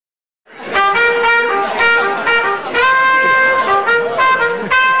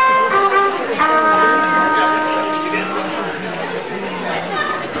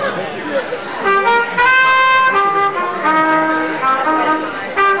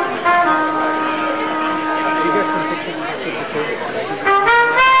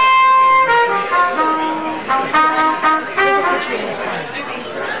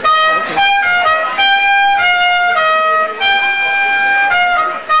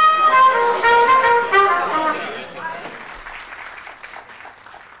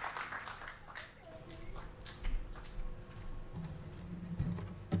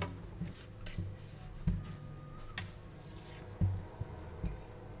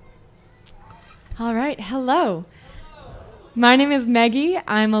All right, hello. My name is Maggie.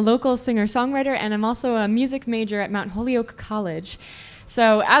 I'm a local singer-songwriter, and I'm also a music major at Mount Holyoke College.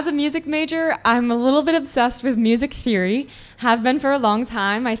 So as a music major, I'm a little bit obsessed with music theory, have been for a long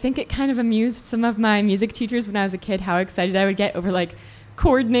time. I think it kind of amused some of my music teachers when I was a kid how excited I would get over like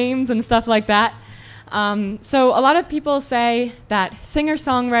chord names and stuff like that. So a lot of people say that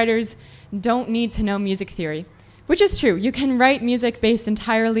singer-songwriters don't need to know music theory, which is true. You can write music based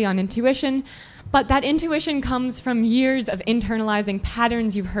entirely on intuition, but that intuition comes from years of internalizing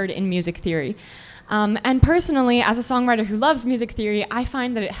patterns you've heard in music theory. And personally, as a songwriter who loves music theory, I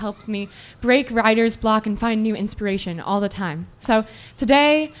find that it helps me break writer's block and find new inspiration all the time. So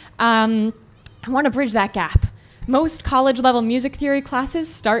today, I want to bridge that gap. Most college-level music theory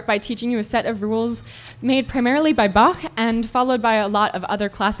classes start by teaching you a set of rules made primarily by Bach and followed by a lot of other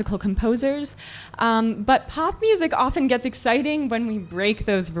classical composers. But pop music often gets exciting when we break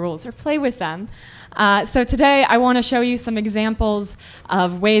those rules or play with them. So today I want to show you some examples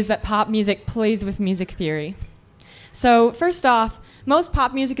of ways that pop music plays with music theory. So first off, most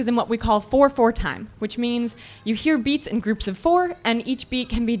pop music is in what we call 4/4 time, which means you hear beats in groups of 4, and each beat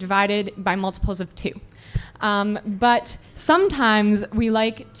can be divided by multiples of 2. But sometimes we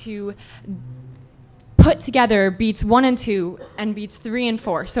like to put together beats 1 and 2 and beats 3 and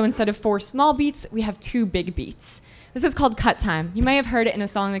 4. So instead of 4 small beats, we have 2 big beats. This is called cut time. You may have heard it in a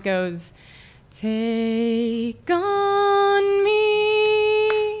song that goes, "Take on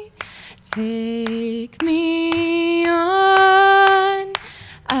me, take me on,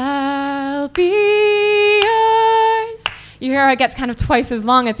 I'll be yours." You hear how it gets kind of twice as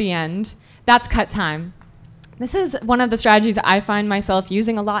long at the end. That's cut time. This is one of the strategies I find myself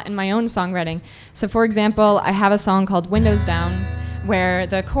using a lot in my own songwriting. So for example, I have a song called Windows Down where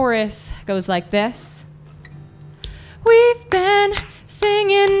the chorus goes like this. "We've been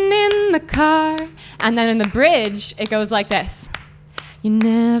singing in the car." And then in the bridge, it goes like this. "You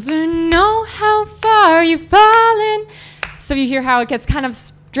never know how far you've fallen." So you hear how it gets kind of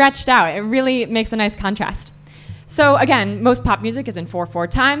stretched out. It really makes a nice contrast. So again, most pop music is in 4/4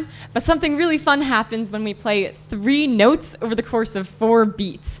 time, but something really fun happens when we play 3 notes over the course of 4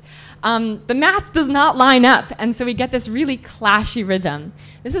 beats. The math does not line up, and so we get this really clashy rhythm.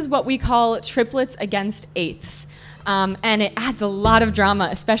 This is what we call triplets against eighths, and it adds a lot of drama,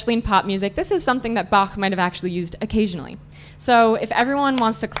 especially in pop music. This is something that Bach might have actually used occasionally. So if everyone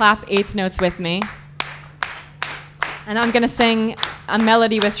wants to clap eighth notes with me, and I'm going to sing a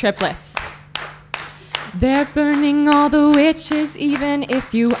melody with triplets. "They're burning all the witches, even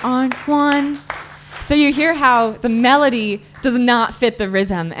if you aren't one." So you hear how the melody does not fit the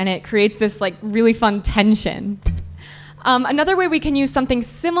rhythm, and it creates this like really fun tension. Another way we can use something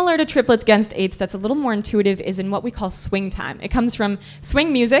similar to triplets against eighths that's a little more intuitive is in what we call swing time. It comes from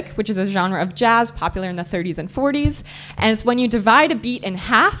swing music, which is a genre of jazz popular in the 30s and 40s, and it's when you divide a beat in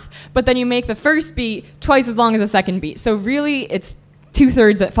half, but then you make the first beat twice as long as the second beat. So really, it's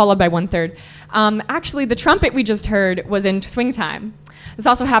 2/3 followed by 1/3. Actually, the trumpet we just heard was in swing time. This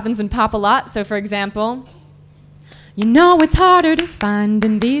also happens in pop a lot. So for example, "You know it's harder to find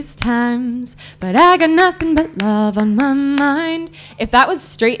in these times, but I got nothing but love on my mind." If that was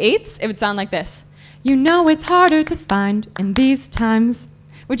straight eighths, it would sound like this. "You know it's harder to find in these times,"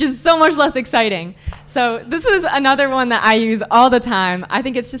 which is so much less exciting. So this is another one that I use all the time. I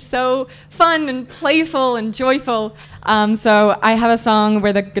think it's just so fun and playful and joyful. So I have a song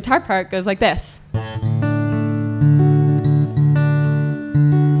where the guitar part goes like this.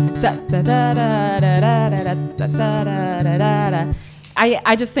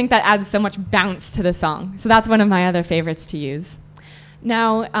 I just think that adds so much bounce to the song. So that's one of my other favorites to use.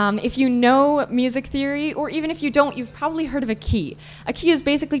 Now, if you know music theory, or even if you don't, you've probably heard of a key. A key is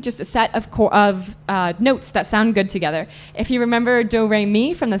basically just a set of notes that sound good together. If you remember do, re,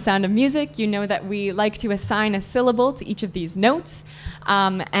 mi from The Sound of Music, you know that we like to assign a syllable to each of these notes.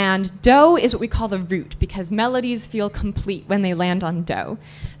 And do is what we call the root, because melodies feel complete when they land on do.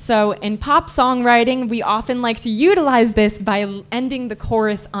 So in pop songwriting, we often like to utilize this by ending the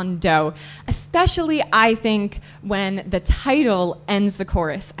chorus on do, especially, I think, when the title ends the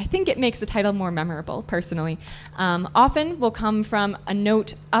chorus. I think it makes the title more memorable, personally. Often will come from a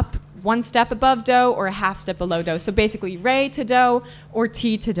note up 1 step above do or a half step below do. So basically, re to do or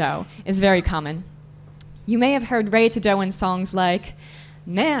ti to do is very common. You may have heard re to do in songs like,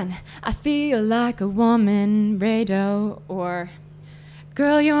 "Man, I feel like a woman, re do," or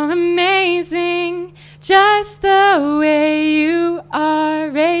 "Girl, you're amazing, just the way you are,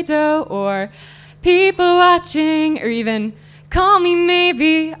 re do," or "People watching," or even "Call me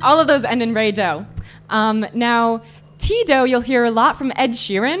maybe." All of those end in re do. Now, Tito, you'll hear a lot from Ed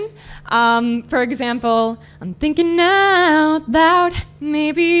Sheeran. For example, I'm thinking out loud,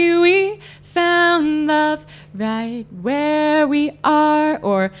 maybe we found love right where we are,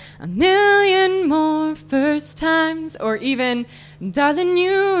 or a million more first times, or even, darling,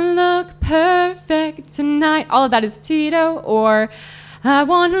 you look perfect tonight. All of that is Tito. Or I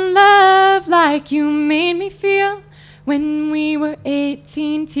want to love like you made me feel when we were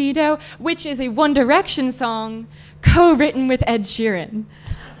 18, Tito, which is a One Direction song co-written with Ed Sheeran.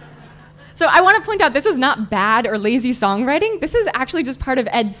 So I want to point out, this is not bad or lazy songwriting. This is actually just part of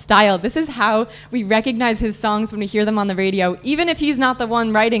Ed's style. This is how we recognize his songs when we hear them on the radio, even if he's not the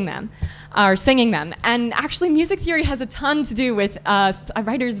one writing them or singing them. And actually, music theory has a ton to do with a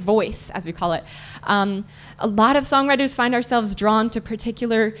writer's voice, as we call it. A lot of songwriters find ourselves drawn to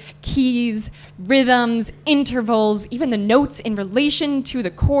particular keys, rhythms, intervals, even the notes in relation to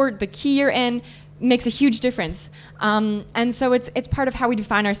the chord, the key you're in, makes a huge difference. And so it's part of how we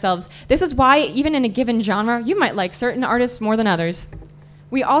define ourselves. This is why, even in a given genre, you might like certain artists more than others.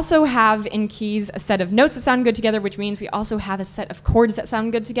 We also have in keys a set of notes that sound good together, which means we also have a set of chords that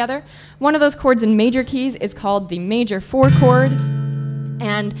sound good together. One of those chords in major keys is called the major 4 chord.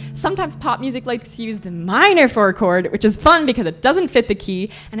 And sometimes pop music likes to use the minor 4 chord, which is fun because it doesn't fit the key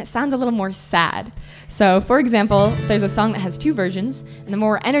and it sounds a little more sad. So, for example, there's a song that has 2 versions, and the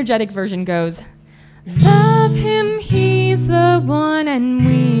more energetic version goes, love him, he's the one, and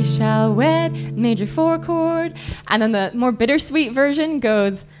we shall wed, major 4 chord. And then the more bittersweet version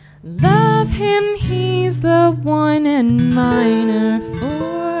goes, love him, he's the one, and minor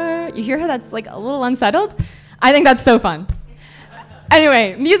 4. You hear how that's like a little unsettled? I think that's so fun.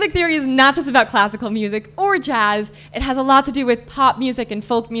 Anyway, music theory is not just about classical music or jazz. It has a lot to do with pop music and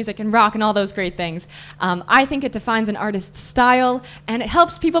folk music and rock and all those great things. I think it defines an artist's style, and it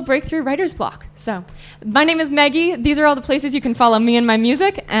helps people break through writer's block. So, my name is Maggie. These are all the places you can follow me and my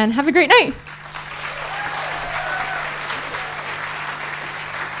music, and have a great night.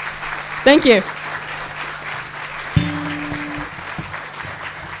 Thank you.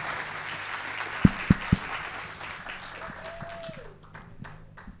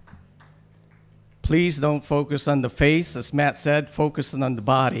 Please don't focus on the face. As Matt said, focus on the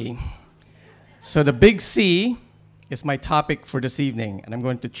body. So the big C is my topic for this evening, and I'm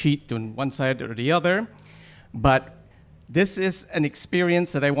going to cheat to one side or the other. But this is an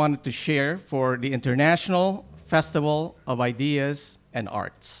experience that I wanted to share for the International Festival of Ideas and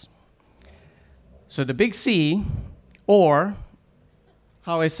Arts. So the big C, or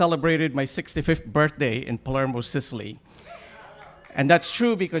how I celebrated my 65th birthday in Palermo, Sicily. And that's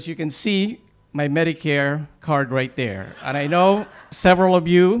true because you can see my Medicare card right there. And I know several of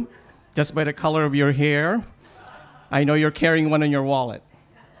you, just by the color of your hair, I know you're carrying one in your wallet.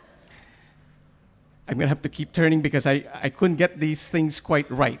 I'm gonna have to keep turning because I couldn't get these things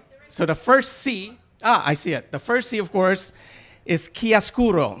quite right. So the first C, I see it. The first C, of course, is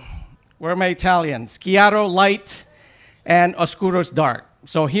chiaroscuro. Where are my Italians? Chiaro, light, and oscuro is dark.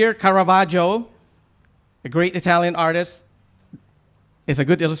 So here, Caravaggio, a great Italian artist, is a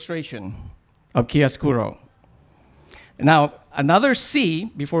good illustration of chiaroscuro. Now, another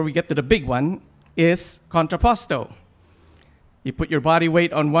C, before we get to the big one, is contrapposto. You put your body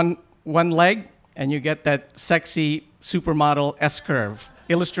weight on one leg, and you get that sexy supermodel S-curve,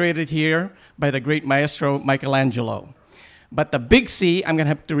 illustrated here by the great maestro Michelangelo. But the big C, I'm gonna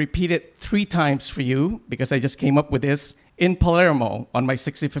have to repeat it 3 times for you, because I just came up with this in Palermo on my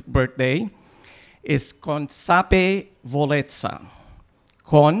 65th birthday, is consapevolezza.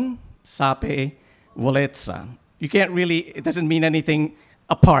 Consapevolezza. You can't really, it doesn't mean anything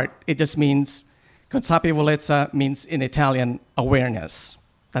apart. It just means, consapevolezza means in Italian, awareness.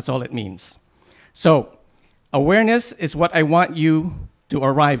 That's all it means. So, awareness is what I want you to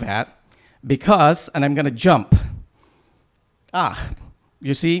arrive at because, and I'm gonna jump.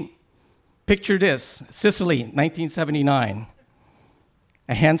 You see, picture this, Sicily, 1979.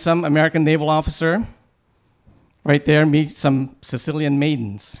 A handsome American naval officer. Right there, meet some Sicilian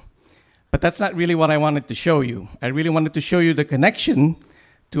maidens. But that's not really what I wanted to show you. I really wanted to show you the connection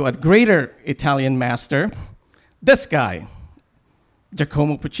to a greater Italian master, this guy,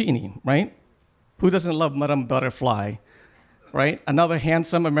 Giacomo Puccini, right? Who doesn't love Madame Butterfly, right? Another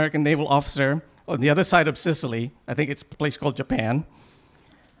handsome American naval officer on the other side of Sicily, I think it's a place called Japan,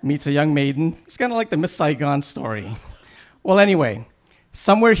 meets a young maiden. It's kind of like the Miss Saigon story. Well, anyway,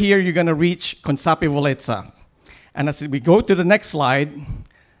 somewhere here you're gonna reach consapevolezza. And as we go to the next slide,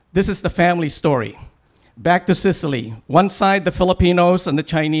 this is the family story. Back to Sicily. One side, the Filipinos and the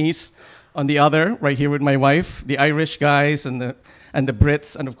Chinese. On the other, right here with my wife, the Irish guys and the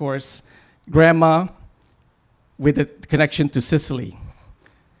Brits, and of course, Grandma with a connection to Sicily.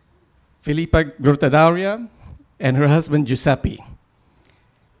 Filippa Grottadaria and her husband Giuseppe.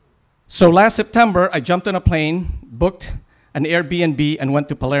 So last September, I jumped on a plane, booked an Airbnb, and went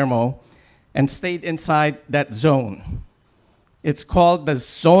to Palermo and stayed inside that zone. It's called the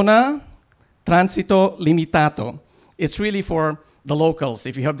Zona Transito Limitato. It's really for the locals.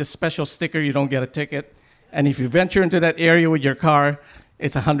 If you have this special sticker, you don't get a ticket. And if you venture into that area with your car,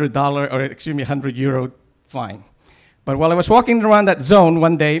 it's $100, or excuse me, €100 fine. But while I was walking around that zone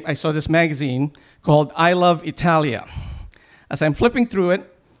one day, I saw this magazine called I Love Italia. As I'm flipping through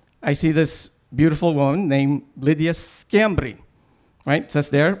it, I see this beautiful woman named Lydia Schiambri, right? It says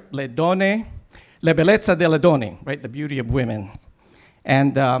there, le donne, la bellezza delle donne, right? The beauty of women.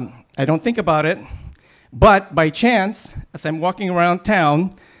 And I don't think about it, but by chance, as I'm walking around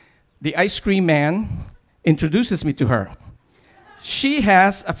town, the ice cream man introduces me to her. She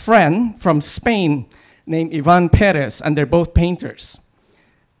has a friend from Spain named Ivan Perez, and they're both painters.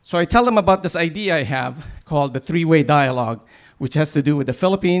 So I tell them about this idea I have called the three-way dialogue, which has to do with the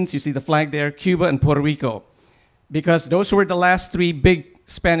Philippines, you see the flag there, Cuba, and Puerto Rico. Because those were the last three big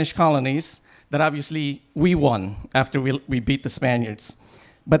Spanish colonies that obviously we won after we beat the Spaniards.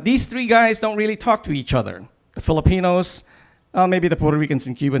 But these three guys don't really talk to each other. The Filipinos, maybe the Puerto Ricans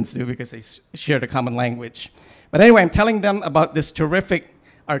and Cubans do because they share the common language. But anyway, I'm telling them about this terrific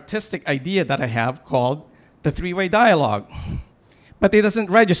artistic idea that I have called the three-way dialogue. But it doesn't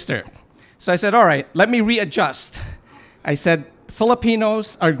register. So I said, all right, let me readjust. I said,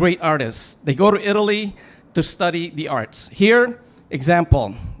 Filipinos are great artists. They go to Italy to study the arts. Here,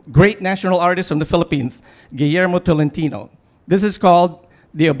 example, great national artist from the Philippines, Guillermo Tolentino. This is called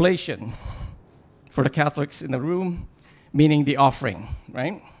the oblation for the Catholics in the room, meaning the offering,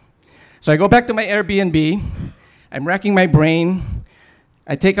 right? So I go back to my Airbnb. I'm racking my brain.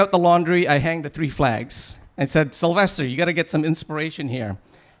 I take out the laundry. I hang the three flags. I said, Sylvester, you got to get some inspiration here.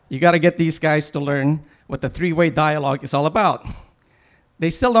 You got to get these guys to learn what the three-way dialogue is all about. They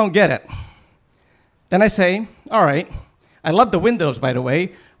still don't get it. Then I say, all right, I love the windows, by the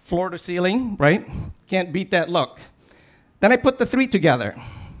way, floor to ceiling, right? Can't beat that look. Then I put the three together.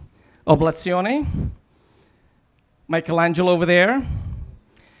 Oblazione, Michelangelo over there,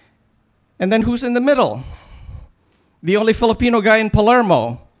 and then who's in the middle? The only Filipino guy in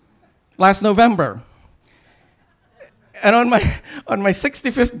Palermo last November. And on my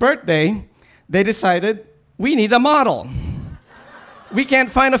 65th birthday, they decided, we need a model. We can't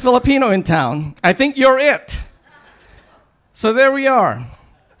find a Filipino in town. I think you're it. So there we are.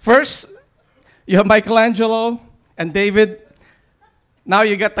 First, you have Michelangelo and David. Now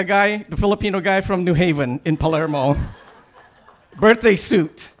you got the Filipino guy from New Haven in Palermo. Birthday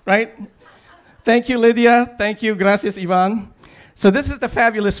suit, right? Thank you, Lydia. Thank you. Gracias, Ivan. So this is the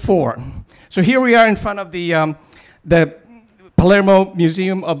Fabulous Four. So here we are in front of the Palermo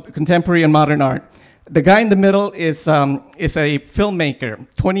Museum of Contemporary and Modern Art. The guy in the middle is a filmmaker,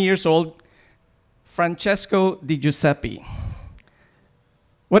 20 years old, Francesco Di Giuseppe.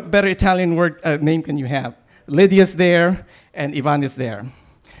 What better Italian name can you have? Lydia's there, and Ivan is there.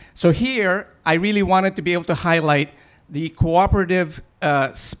 So here, I really wanted to be able to highlight the cooperative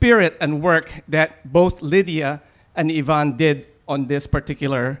spirit and work that both Lydia and Ivan did on this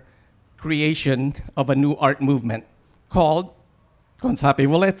particular creation of a new art movement called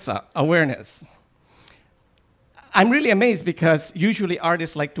consapevolezza, awareness. I'm really amazed because usually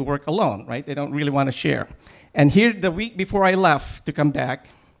artists like to work alone, right? They don't really want to share. And here, the week before I left to come back,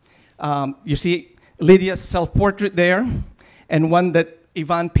 you see Lydia's self-portrait there, and one that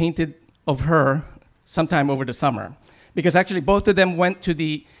Ivan painted of her sometime over the summer. Because actually both of them went to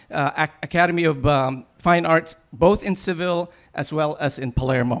the Academy of Fine Arts, both in Seville as well as in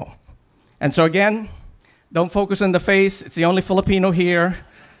Palermo. And so again, don't focus on the face. It's the only Filipino here.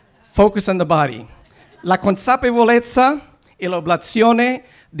 Focus on the body. La consapevolezza e l'oblazione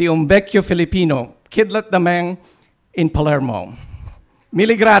di un vecchio Filipino, Kidlat Damang in Palermo.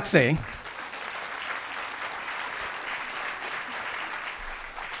 Mille grazie.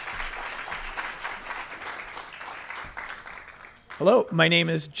 Hello, my name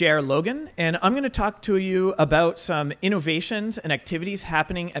is J.R. Logan, and I'm going to talk to you about some innovations and activities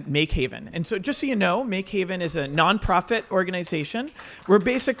happening at Make Haven. And so just so you know, Make Haven is a nonprofit organization. We're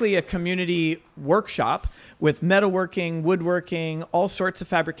basically a community workshop with metalworking, woodworking, all sorts of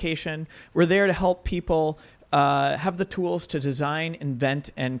fabrication. We're there to help people have the tools to design,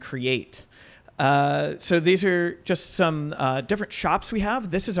 invent, and create. So these are just some different shops we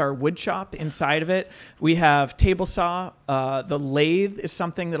have. This is our wood shop. Inside of it, we have table saw. The lathe is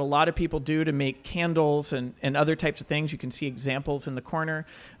something that a lot of people do to make candles and other types of things. You can see examples in the corner.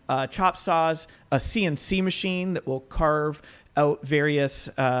 Chop saws, a CNC machine that will carve out various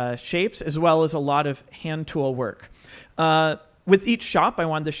shapes, as well as a lot of hand tool work. With each shop, I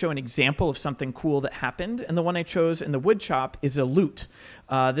wanted to show an example of something cool that happened, and the one I chose in the wood shop is a lute.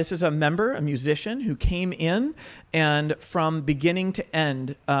 This is a member, a musician, who came in and from beginning to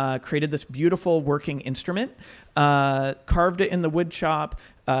end created this beautiful working instrument, carved it in the wood shop,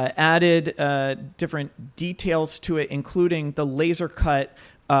 added different details to it, including the laser cut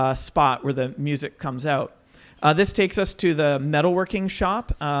spot where the music comes out. This takes us to the metalworking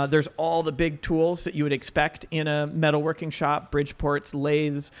shop. There's all the big tools that you would expect in a metalworking shop: Bridgeports,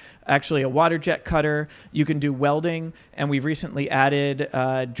 lathes, actually a water jet cutter. You can do welding, and we've recently added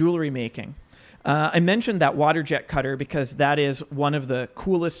jewelry making. I mentioned that water jet cutter because that is one of the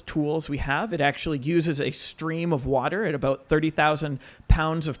coolest tools we have. It actually uses a stream of water at about 30,000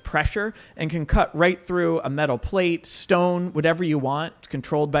 pounds of pressure and can cut right through a metal plate, stone, whatever you want. It's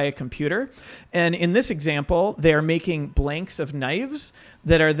controlled by a computer. And in this example, they're making blanks of knives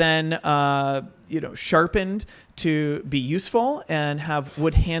that are then sharpened to be useful and have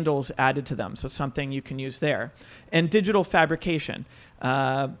wood handles added to them. So something you can use there. And digital fabrication.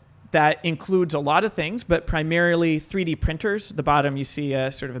 That includes a lot of things, but primarily 3D printers. At the bottom, you see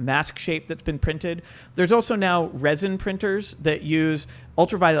a sort of a mask shape that's been printed. There's also now resin printers that use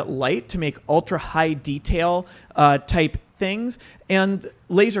ultraviolet light to make ultra high detail type things, and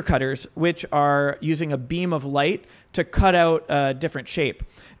laser cutters, which are using a beam of light to cut out a different shape.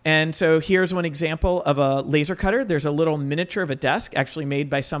 And so here's one example of a laser cutter. There's a little miniature of a desk actually made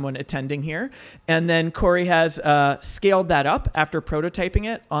by someone attending here. And then Corey has scaled that up after prototyping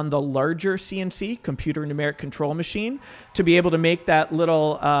it on the larger CNC, computer numeric control machine, to be able to make that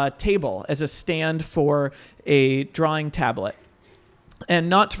little table as a stand for a drawing tablet. And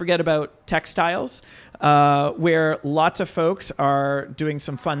not to forget about textiles, where lots of folks are doing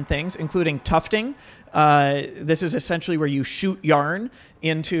some fun things, including tufting. This is essentially where you shoot yarn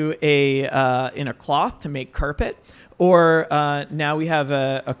into in a cloth to make carpet. Or now we have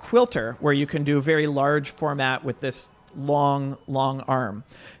a quilter where you can do a very large format with this long arm.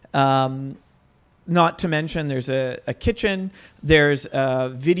 Not to mention there's a kitchen, there's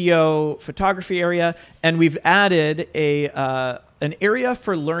a video photography area, and we've added an area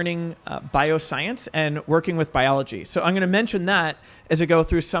for learning bioscience and working with biology. So I'm going to mention that as I go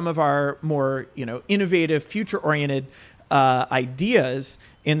through some of our more innovative, future-oriented ideas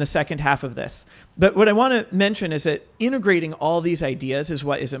in the second half of this. But what I want to mention is that integrating all these ideas is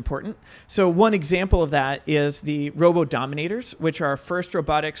what is important. So one example of that is the Robo Dominators, which are our first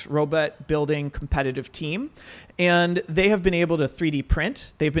robotics robot building competitive team. And they have been able to 3D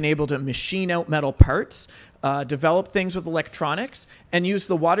print. They've been able to machine out metal parts, develop things with electronics, and use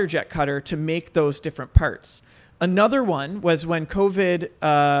the water jet cutter to make those different parts. Another one was when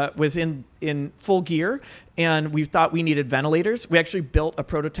COVID was in full gear and we thought we needed ventilators. We actually built a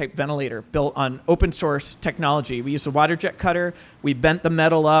prototype ventilator built on open source technology. We used a water jet cutter. We bent the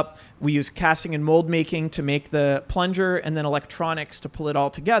metal up. We used casting and mold making to make the plunger, and then electronics to pull it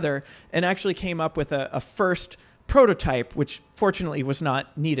all together, and actually came up with a first prototype, which fortunately was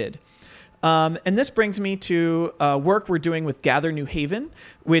not needed. And this brings me to work we're doing with Gather New Haven,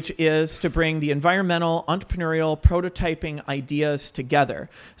 which is to bring the environmental, entrepreneurial, prototyping ideas together.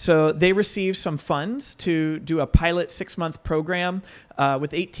 So they received some funds to do a pilot 6-month program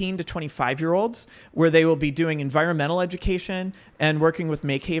with 18 to 25-year-olds, where they will be doing environmental education and working with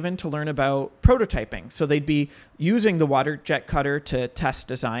Make Haven to learn about prototyping. So they'd be using the water jet cutter to test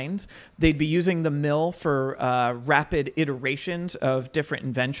designs. They'd be using the mill for rapid iterations of different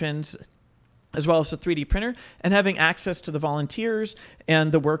inventions, as well as the 3D printer, and having access to the volunteers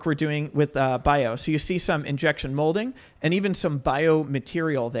and the work we're doing with bio. So you see some injection molding and even some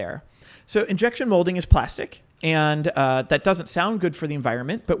biomaterial there. So injection molding is plastic, and that doesn't sound good for the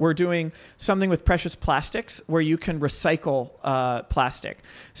environment, but we're doing something with precious plastics where you can recycle plastic.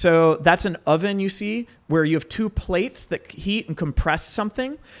 So that's an oven you see where you have 2 plates that heat and compress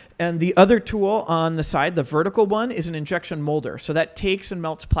something. And the other tool on the side, the vertical one, is an injection molder. So that takes and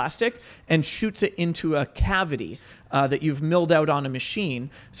melts plastic and shoots it into a cavity that you've milled out on a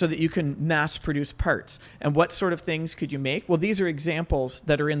machine so that you can mass produce parts. And what sort of things could you make? Well, these are examples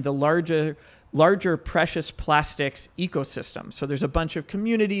that are in the larger precious plastics ecosystem. So there's a bunch of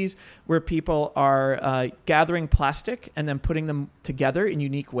communities where people are gathering plastic and then putting them together in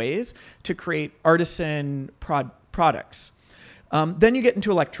unique ways to create artisan products. Then you get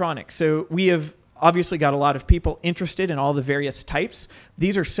into electronics. So we have obviously got a lot of people interested in all the various types.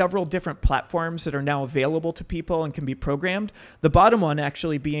 These are several different platforms that are now available to people and can be programmed. The bottom one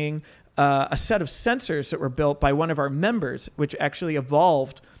actually being a set of sensors that were built by one of our members, which actually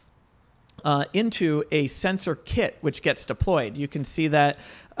evolved into a sensor kit which gets deployed. You can see that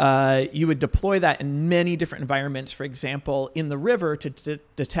you would deploy that in many different environments, for example, in the river to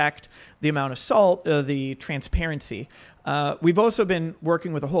detect the amount of salt, the transparency. We've also been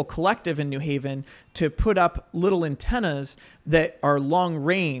working with a whole collective in New Haven to put up little antennas that are long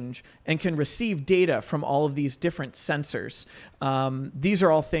range and can receive data from all of these different sensors. These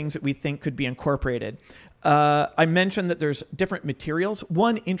are all things that we think could be incorporated. I mentioned that there's different materials.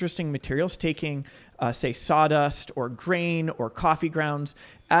 One interesting material is taking, say, sawdust or grain or coffee grounds,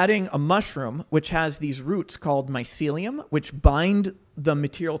 adding a mushroom, which has these roots called mycelium, which bind the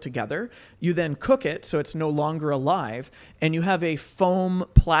material together. You then cook it so it's no longer alive, and you have a foam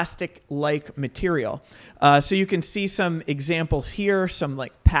plastic-like material. So you can see some examples here, some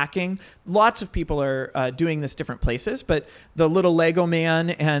like packing. Lots of people are doing this different places, but the little Lego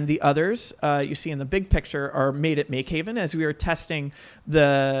man and the others you see in the big picture are made at Make Haven as we are testing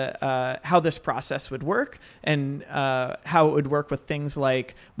the how this process would work and how it would work with things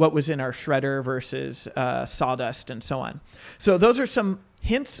like what was in our shredder versus sawdust and so on. So those are some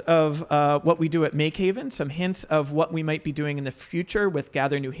hints of what we do at Make Haven, some hints of what we might be doing in the future with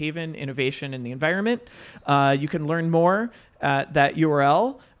Gather New Haven, Innovation in the Environment. You can learn more at that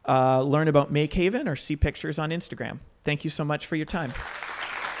URL, learn about Make Haven, or see pictures on Instagram. Thank you so much for your time.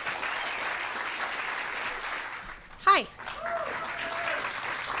 Hi.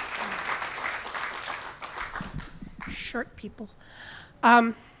 Short people.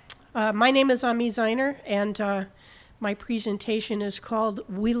 My name is Amie Ziner, and my presentation is called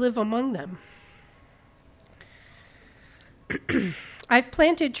We Live Among Them. I've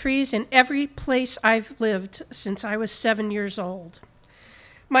planted trees in every place I've lived since I was 7 years old.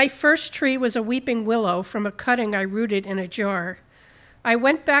 My first tree was a weeping willow from a cutting I rooted in a jar. I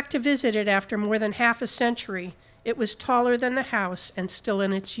went back to visit it after more than half a century. It was taller than the house and still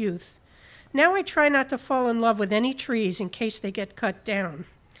in its youth. Now I try not to fall in love with any trees in case they get cut down.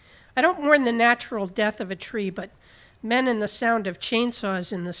 I don't mourn the natural death of a tree, but men and the sound of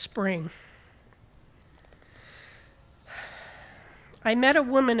chainsaws in the spring. I met a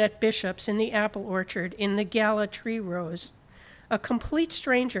woman at Bishop's in the apple orchard in the Gala tree rows, a complete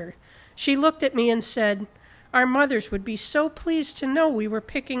stranger. She looked at me and said, "Our mothers would be so pleased to know we were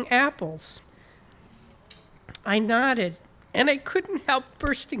picking apples." I nodded, and I couldn't help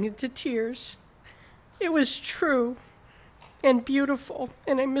bursting into tears. It was true and beautiful,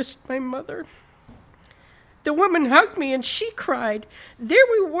 and I missed my mother. The woman hugged me, and she cried. There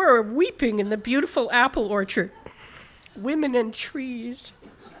we were, weeping in the beautiful apple orchard. Women and trees.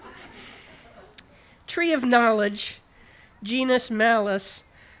 Tree of knowledge, genus Malus,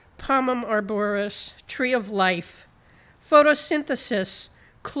 Pomum arboris, tree of life, photosynthesis,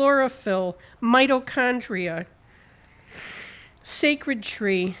 chlorophyll, mitochondria, sacred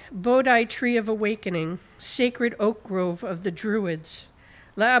tree, Bodhi tree of awakening, sacred oak grove of the Druids,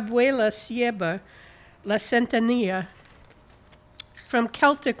 La Abuela Sieba, La Centenilla. From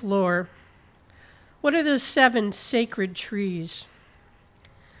Celtic lore, what are the 7 sacred trees?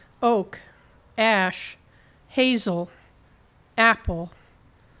 Oak, ash, hazel, apple,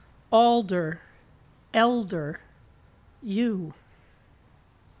 alder, elder, yew.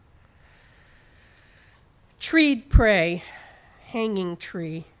 Treed prey, hanging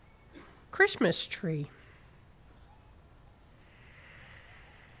tree, Christmas tree.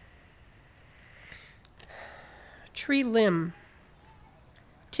 Tree limb,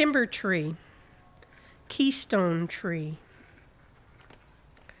 timber tree, keystone tree.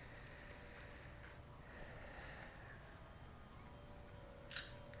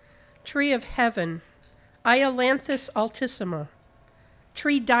 Tree of heaven, Ailanthus altissima.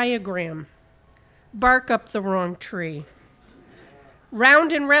 Tree diagram, bark up the wrong tree.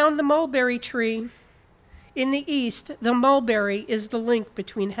 Round and round the mulberry tree. In the east, the mulberry is the link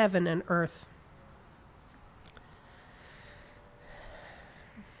between heaven and earth.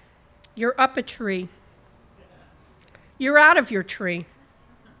 You're up a tree. You're out of your tree.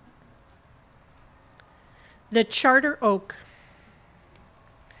 The charter oak,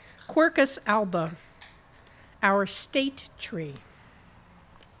 Quercus alba, our state tree.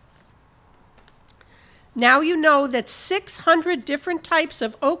 Now you know that 600 different types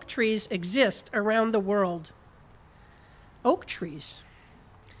of oak trees exist around the world. Oak trees.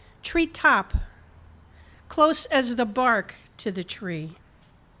 Tree top, close as the bark to the tree.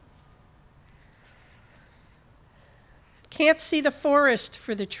 can't see the forest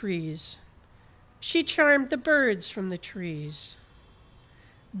for the trees. She charmed the birds from the trees.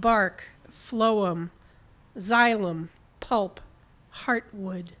 Bark, phloem, xylem, pulp,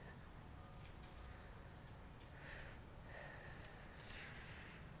 heartwood.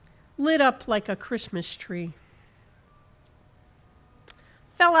 Lit up like a Christmas tree.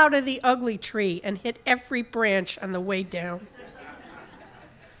 Fell out of the ugly tree and hit every branch on the way down.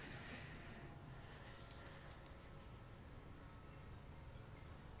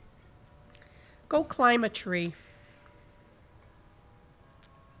 Go climb a tree.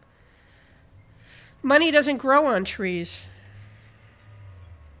 Money doesn't grow on trees.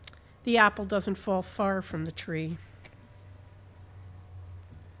 The apple doesn't fall far from the tree.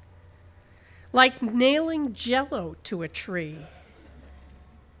 Like nailing jello to a tree.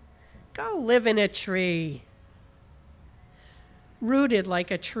 Go live in a tree. Rooted like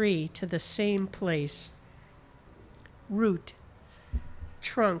a tree to the same place. Root,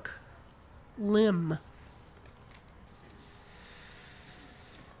 trunk, limb.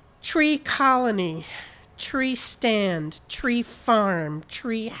 Tree colony, tree stand, tree farm,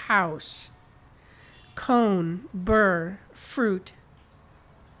 tree house. Cone, burr, fruit,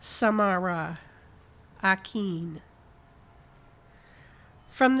 samara, akin.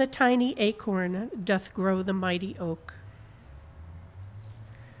 From the tiny acorn doth grow the mighty oak.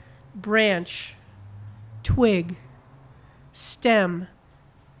 Branch, twig, stem,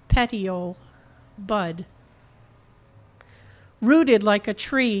 petiole, bud. Rooted like a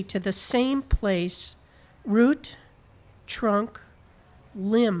tree to the same place, root, trunk,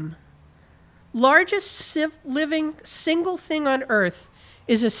 limb. Largest living single thing on earth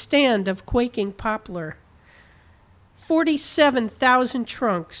is a stand of quaking poplar. 47,000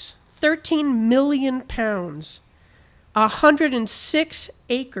 trunks, 13 million pounds, 106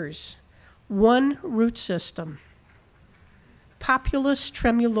 acres, one root system. Populus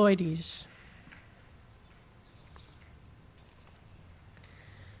tremuloides.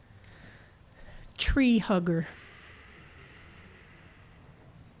 Tree hugger.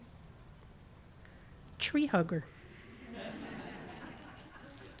 Tree hugger.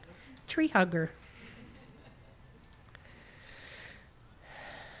 Tree hugger.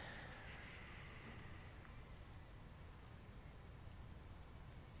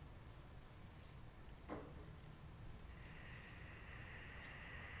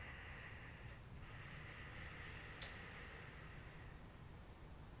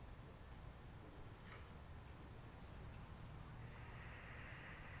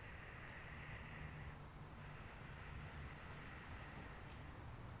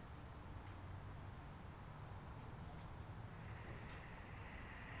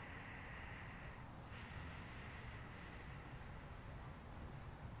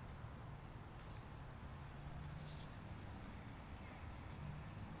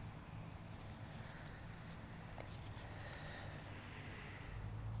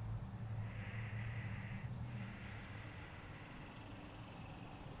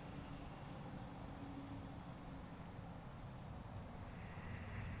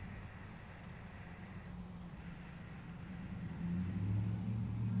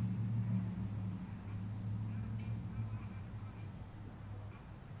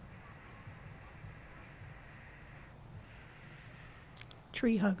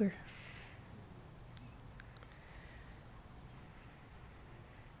 Tree hugger.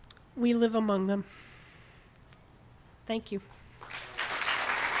 We live among them. Thank you.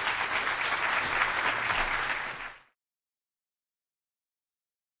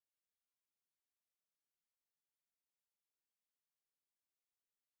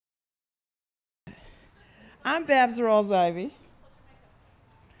 I'm Babs Rawls Ivy.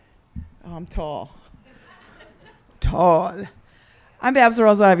 Oh, I'm tall. Tall. I'm Babs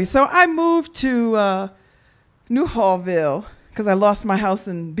Rawls Ivy. So I moved to New Hallville because I lost my house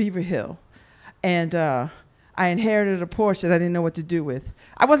in Beaver Hill. And I inherited a porch that I didn't know what to do with.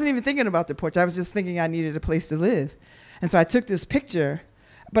 I wasn't even thinking about the porch. I was just thinking I needed a place to live. And so I took this picture,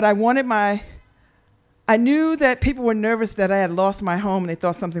 but I knew that people were nervous that I had lost my home and they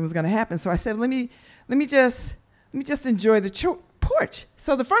thought something was going to happen. So I said, let me just enjoy the porch.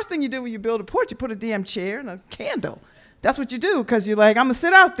 So the first thing you do when you build a porch, you put a damn chair and a candle. That's what you do, because you're like, I'm going to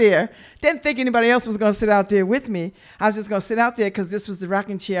sit out there. Didn't think anybody else was going to sit out there with me. I was just going to sit out there because this was the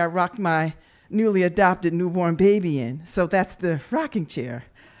rocking chair I rocked my newly adopted newborn baby in. So that's the rocking chair.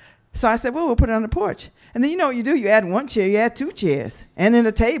 So I said, well, we'll put it on the porch. And then you know what you do? You add one chair, you add two chairs, and then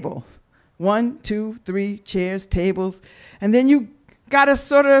a table. 1, 2, 3 chairs, tables. And then you got a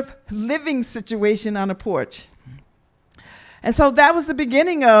sort of living situation on a porch. And so that was the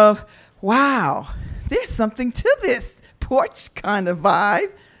beginning of, wow, there's something to this porch kind of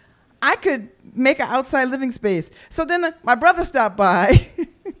vibe, I could make an outside living space. So then my brother stopped by.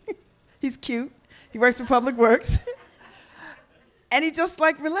 He's cute. He works for Public Works. And he just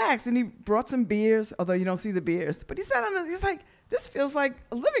like relaxed, and he brought some beers, although you don't see the beers. But he sat on he's like, this feels like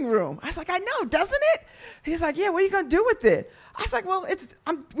a living room. I was like, I know, doesn't it? He's like, yeah, what are you gonna do with it? I was like, well,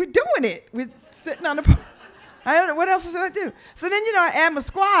 we're doing it. We're sitting on the I don't know, what else should I do? So then, I add my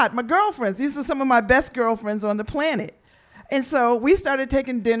squad, my girlfriends. These are some of my best girlfriends on the planet. And so we started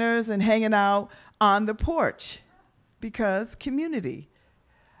taking dinners and hanging out on the porch because community.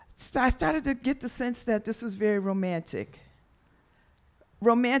 So I started to get the sense that this was very romantic.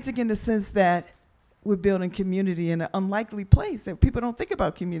 Romantic in the sense that we're building community in an unlikely place that people don't think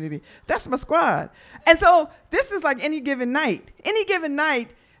about community. That's my squad. And so this is like any given night. Any given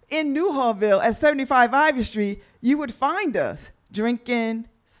night in Newhallville at 75 Ivy Street, you would find us drinking,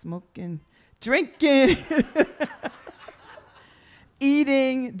 smoking, drinking,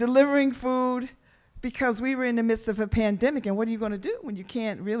 eating, delivering food, because we were in the midst of a pandemic. And what are you going to do when you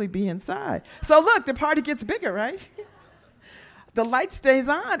can't really be inside? So look, the party gets bigger, right? The light stays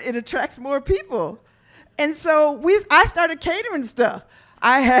on, it attracts more people. And so I started catering stuff.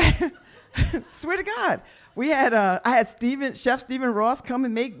 I had, swear to God, I had Chef Stephen Ross come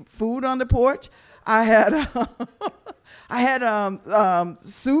and make food on the porch. I had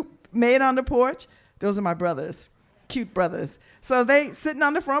soup made on the porch. Those are my brothers, cute brothers. So they sitting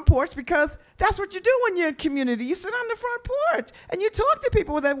on the front porch because that's what you do when you're in community. You sit on the front porch and you talk to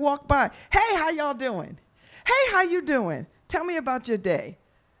people that walk by. Hey, how y'all doing? Hey, how you doing? Tell me about your day.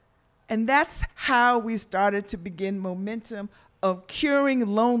 And that's how we started to begin momentum of curing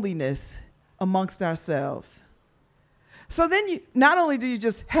loneliness amongst ourselves. So then not only do you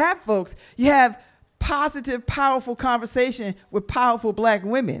just have folks, you have positive, powerful conversation with powerful black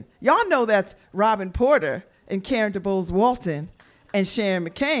women. Y'all know that's Robin Porter and Karen DeBose Walton and Sharon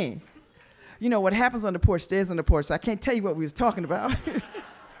McCain. You know, what happens on the porch stays on the porch. So I can't tell you what we was talking about.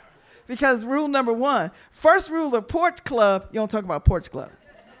 Because rule number 1, first rule of Porch Club, you don't talk about Porch Club.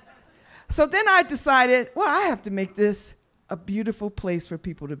 So then I decided, well, I have to make this a beautiful place for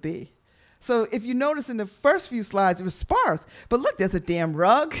people to be. So if you notice in the first few slides, it was sparse. But look, there's a damn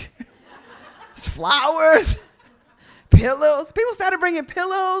rug. There's flowers, pillows. People started bringing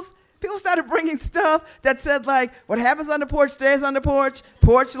pillows. People started bringing stuff that said, like, what happens on the porch stays on the porch,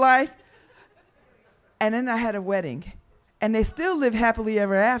 porch life. And then I had a wedding. And they still live happily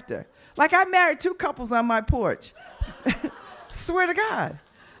ever after. Like, I married 2 couples on my porch. Swear to God.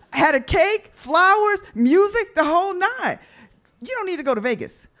 I had a cake, flowers, music, the whole 9. You don't need to go to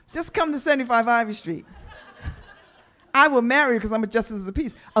Vegas. Just come to 75 Ivy Street. I will marry you because I'm a justice of the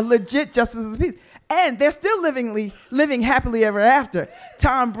peace, a legit justice of the peace. And they're still living happily ever after.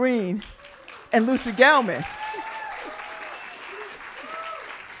 Tom Breen and Lucy Gelman.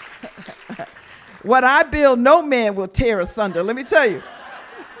 What I build, no man will tear asunder, let me tell you.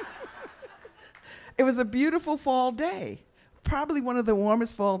 It was a beautiful fall day, probably one of the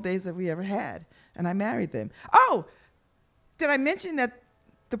warmest fall days that we ever had, and I married them. Oh, did I mention that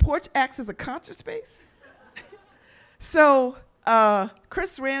the porch acts as a concert space? So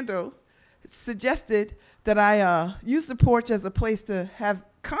Chris Randall suggested that I use the porch as a place to have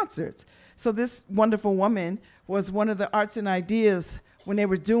concerts. So this wonderful woman was one of the arts and ideas when they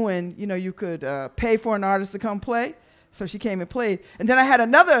were doing, you could pay for an artist to come play. So she came and played. And then I had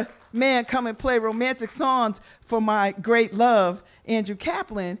another man come and play romantic songs for my great love, Andrew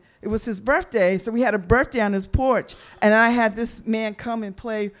Kaplan. It was his birthday, so we had a birthday on his porch. And I had this man come and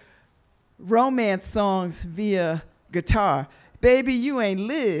play romance songs via guitar. Baby, you ain't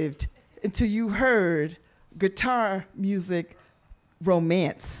lived until you heard guitar music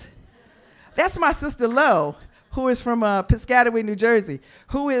romance. That's my sister Lo, who is from Piscataway, New Jersey,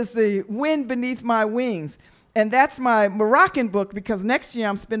 who is the wind beneath my wings. And that's my Moroccan book, because next year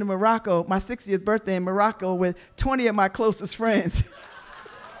I'm spending Morocco, my 60th birthday in Morocco, with 20 of my closest friends.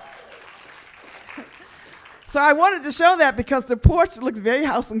 So I wanted to show that because the porch looks very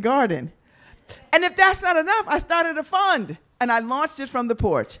house and garden. And if that's not enough, I started a fund, and I launched it from the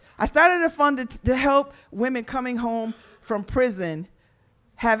porch. I started a fund to help women coming home from prison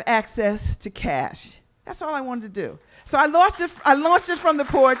have access to cash. That's all I wanted to do. So I launched it from the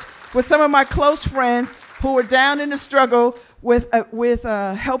porch with some of my close friends who were down in the struggle with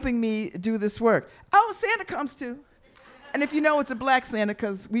helping me do this work. Oh, Santa comes too. And if you know, it's a black Santa,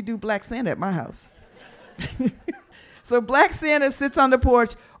 because we do black Santa at my house. So black Santa sits on the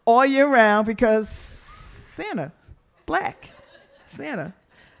porch all year round because Santa, black Santa.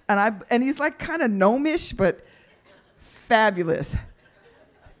 And he's like kind of gnomish, but fabulous.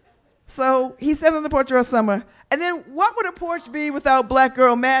 So he sat on the porch all summer, And then what would a porch be without black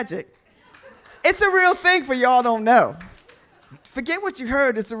girl magic? It's a real thing for y'all don't know. Forget what you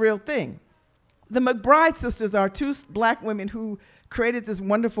heard, it's a real thing. The McBride sisters are two black women who created this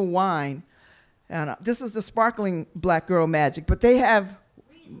wonderful wine. And this is the sparkling black girl magic, but they have,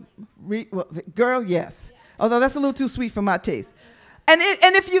 girl, yes. Although that's a little too sweet for my taste. And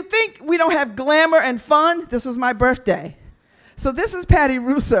if you think we don't have glamour and fun, this was my birthday. So this is Patty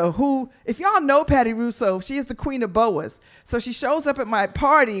Russo, who, if y'all know Patty Russo, she is the queen of boas. So she shows up at my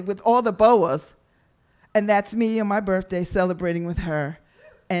party with all the boas, and that's me on my birthday celebrating with her,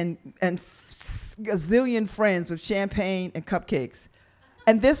 and a zillion friends with champagne and cupcakes.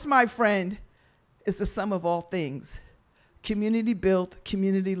 And this, my friend, is the sum of all things. Community built,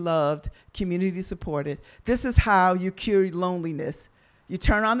 community loved, community supported. This is how you cure loneliness. You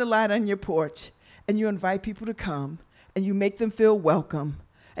turn on the light on your porch, and you invite people to come, and you make them feel welcome.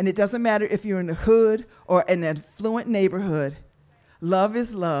 And it doesn't matter if you're in the hood or in an affluent neighborhood. Love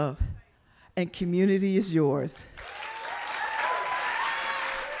is love, and community is yours.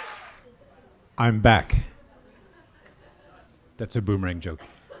 I'm back. That's a boomerang joke.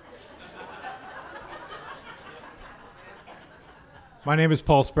 My name is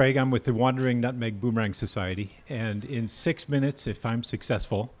Paul Sprague. I'm with the Wandering Nutmeg Boomerang Society. And in 6 minutes, if I'm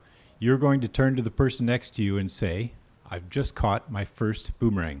successful, you're going to turn to the person next to you and say, I've just caught my first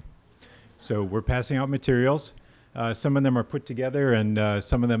boomerang. So we're passing out materials. Some of them are put together, and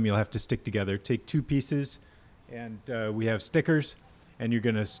some of them you'll have to stick together. Take 2 pieces, and we have stickers, and you're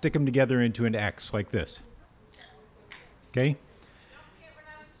going to stick them together into an X like this. Okay?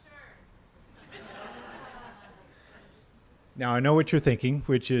 Now, I know what you're thinking,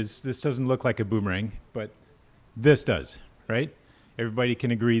 which is this doesn't look like a boomerang, but this does, right? Everybody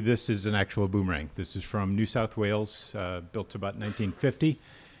can agree this is an actual boomerang. This is from New South Wales, built about 1950.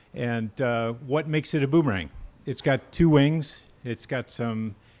 And what makes it a boomerang? It's got 2 wings. It's got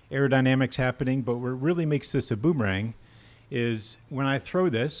some aerodynamics happening. But what really makes this a boomerang is when I throw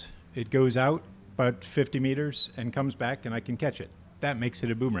this, it goes out about 50 meters and comes back, and I can catch it. That makes it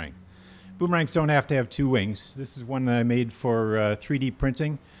a boomerang. Boomerangs don't have to have 2 wings. This is one that I made for 3D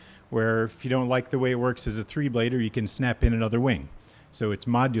printing, where if you don't like the way it works as a 3-blader, you can snap in another wing. So it's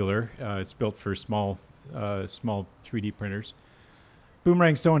modular. It's built for small 3D printers.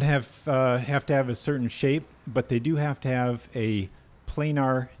 Boomerangs don't have to have a certain shape, but they do have to have a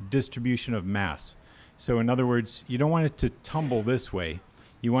planar distribution of mass. So in other words, you don't want it to tumble this way.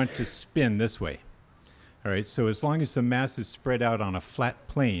 You want it to spin this way. All right, so as long as the mass is spread out on a flat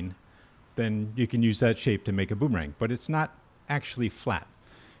plane, then you can use that shape to make a boomerang. But it's not actually flat,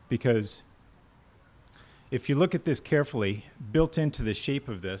 because if you look at this carefully, built into the shape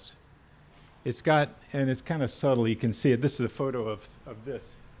of this, it's got, and it's kind of subtle, you can see it. This is a photo of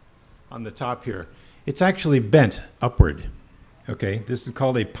this on the top here. It's actually bent upward, okay? This is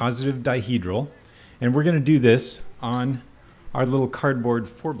called a positive dihedral, and we're gonna do this on our little cardboard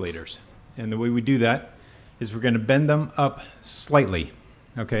 4-bladers. And the way we do that is we're gonna bend them up slightly,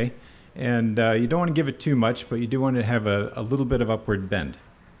 okay? And you don't wanna give it too much, but you do wanna have a little bit of upward bend,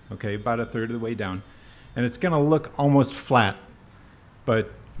 okay? About 1/3 of the way down. And it's gonna look almost flat,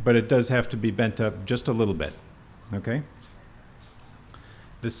 but it does have to be bent up just a little bit, okay?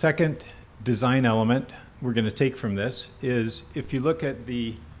 The second design element we're gonna take from this is, if you look at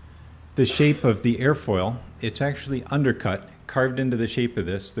the shape of the airfoil, it's actually undercut, carved into the shape of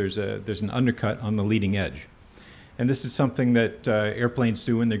this. There's an undercut on the leading edge. And this is something that airplanes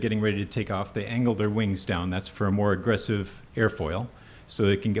do when they're getting ready to take off. They angle their wings down. That's for a more aggressive airfoil, so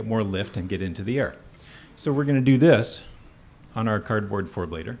they can get more lift and get into the air. So we're going to do this on our cardboard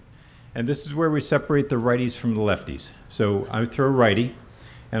 4-blader. And this is where we separate the righties from the lefties. So I throw a righty,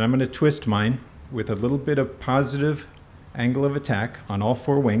 and I'm going to twist mine with a little bit of positive angle of attack on all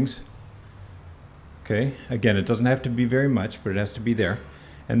 4 wings. Okay, again, it doesn't have to be very much, but it has to be there.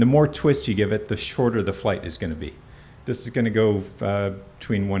 And the more twist you give it, the shorter the flight is going to be. This is going to go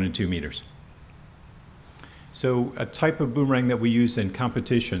between 1 and 2 meters. So a type of boomerang that we use in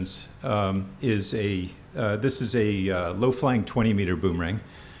competitions is this is a low-flying 20-meter boomerang,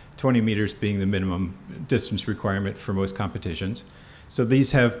 20 meters being the minimum distance requirement for most competitions. So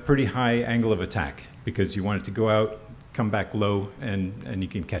these have pretty high angle of attack because you want it to go out, come back low, and you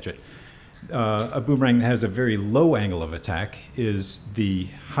can catch it. A boomerang that has a very low angle of attack is the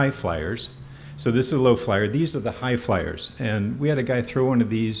high flyers. So this is a low flyer. These are the high flyers. And we had a guy throw one of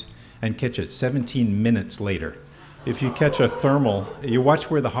these and catch it 17 minutes later. If you catch a thermal, you watch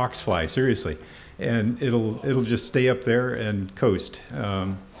where the hawks fly, seriously, and it'll just stay up there and coast.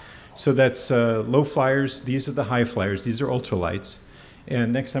 So that's low flyers. These are the high flyers. These are ultralights.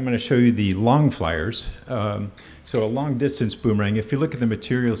 And next I'm going to show you the long flyers. So a long distance boomerang, if you look at the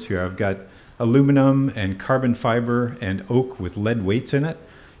materials here, I've got aluminum and carbon fiber and oak with lead weights in it.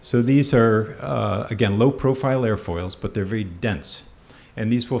 So these are, again, low profile airfoils, but they're very dense.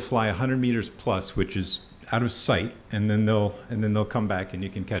 And these will fly 100 meters plus, which is out of sight, and then they'll come back and you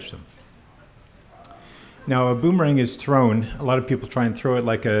can catch them. Now a boomerang is thrown, a lot of people try and throw it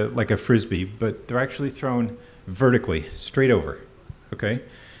like a frisbee, but they're actually thrown vertically, straight over, okay?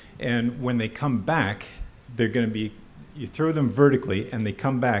 And when they come back, they're going to be, you throw them vertically and they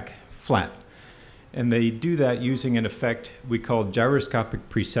come back flat. And they do that using an effect we call gyroscopic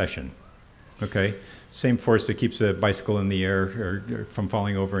precession, okay? Same force that keeps a bicycle in the air or from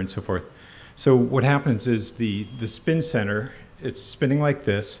falling over and so forth. So what happens is the spin center, it's spinning like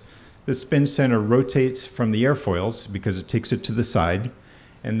this. The spin center rotates from the airfoils because it takes it to the side,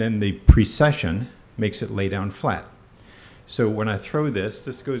 and then the precession makes it lay down flat. So when I throw this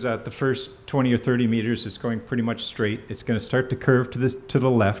goes out the first 20 or 30 meters, it's going pretty much straight. It's going to start to curve to the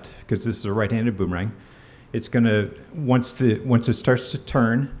left because this is a right-handed boomerang. It's going to, once it starts to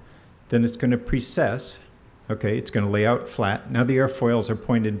turn, then it's going to precess. Okay, it's going to lay out flat. Now the airfoils are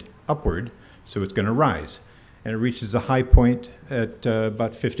pointed upward, so it's going to rise. And it reaches a high point at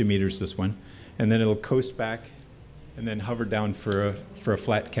about 50 meters, this one. And then it'll coast back and then hover down for a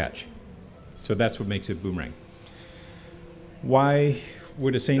flat catch. So that's what makes it boomerang. Why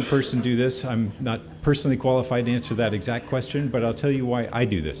would a sane person do this? I'm not personally qualified to answer that exact question, but I'll tell you why I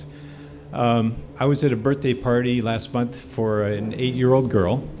do this. I was at a birthday party last month for an 8-year-old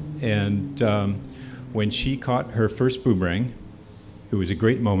girl, and when she caught her first boomerang, it was a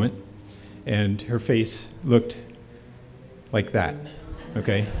great moment, and her face looked like that,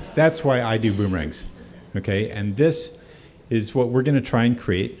 okay? That's why I do boomerangs, okay? And this is what we're gonna try and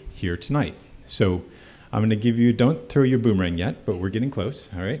create here tonight. So I'm going to give you, don't throw your boomerang yet, but we're getting close,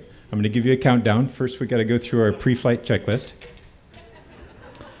 all right? I'm going to give you a countdown. First, we got to go through our pre-flight checklist.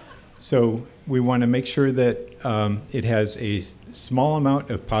 So we want to make sure that it has a small amount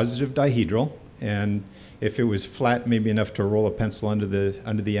of positive dihedral, and if it was flat, maybe enough to roll a pencil under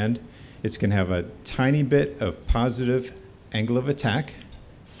the end, it's going to have a tiny bit of positive angle of attack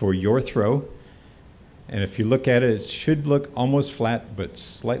for your throw. And if you look at it, it should look almost flat, but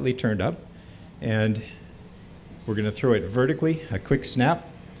slightly turned up. And we're going to throw it vertically, a quick snap.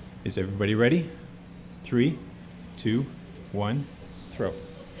 Is everybody ready? 3, 2, 1, throw.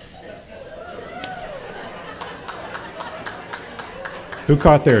 Who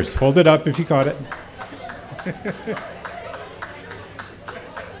caught theirs? Hold it up if you caught it. Did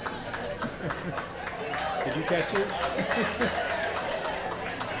you catch yours?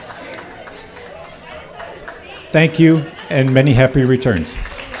 Thank you, and many happy returns.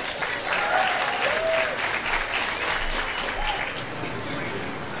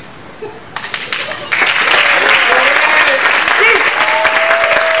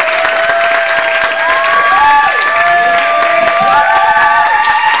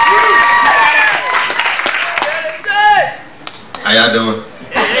 How y'all doing?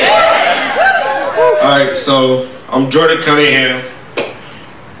 Alright, so I'm Jordan Cunningham.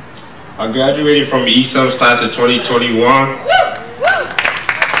 I graduated from the East Sums class of 2021. I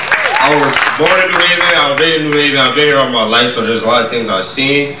was born in New Haven, I was raised in New Haven, I've been here all my life, so there's a lot of things I've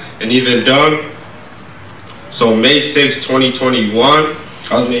seen and even done. So May 6, 2021,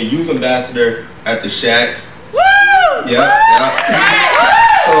 I was made youth ambassador at the Shack. Yeah.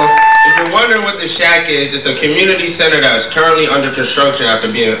 So if you're wondering what the Shack is, it's a community center that is currently under construction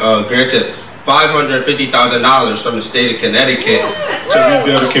after being granted $550,000 from the state of Connecticut to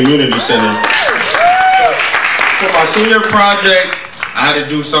rebuild a community center. For my senior project, I had to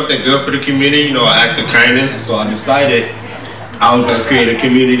do something good for the community, you know, an act of kindness, so I decided I was going to create a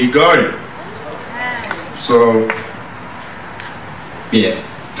community garden. So, yeah.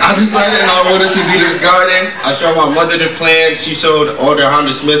 I decided I wanted to do this garden. I showed my mother the plan. She showed Alder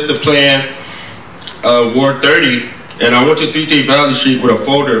Honda Smith the plan, Ward 30. And I went to 33 Valley Street with a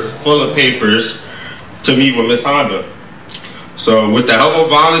folder full of papers to meet with Miss Honda. So with the help of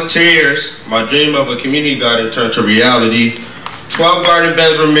volunteers, my dream of a community garden turned to reality. 12 garden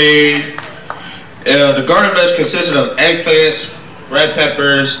beds were made. The garden beds consisted of eggplants, red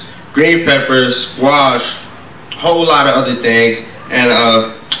peppers, green peppers, squash, a whole lot of other things. And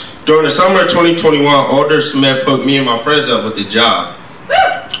during the summer of 2021, Alder Smith hooked me and my friends up with the job.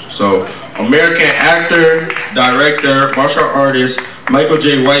 So American actor, director, martial artist Michael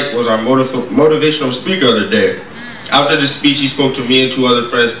J. White was our motivational speaker of the day. After the speech, he spoke to me and 2 other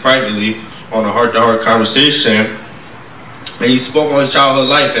friends privately on a heart-to-heart conversation. And he spoke on his childhood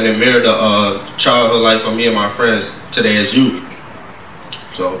life, and it mirrored the childhood life of me and my friends today as youth.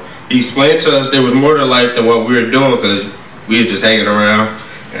 So he explained to us there was more to life than what we were doing because we were just hanging around.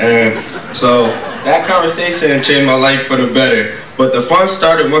 And so that conversation changed my life for the better. But the fun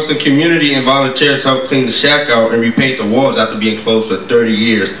started once the community and volunteers helped clean the shack out and repaint the walls after being closed for 30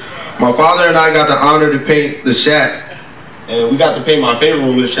 years. My father and I got the honor to paint the shack, and we got to paint my favorite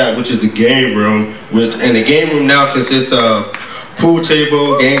room in the shack, which is the game room. And the game room now consists of pool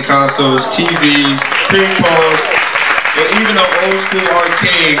table, game consoles, TVs, ping pong, and even an old school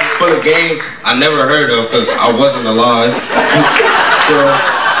arcade full of games I never heard of because I wasn't alive. So,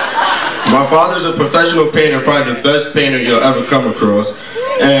 my father's a professional painter, probably the best painter you'll ever come across,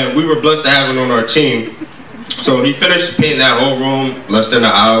 and we were blessed to have him on our team. So he finished painting that whole room less than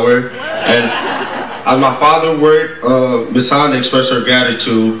an hour, and as my father worked, Miss Honda expressed her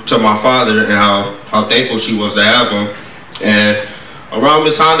gratitude to my father and how thankful she was to have him. And around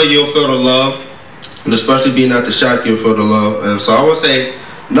Miss Honda, you'll feel the love, and especially being at the shack, you'll feel the love. And so I would say,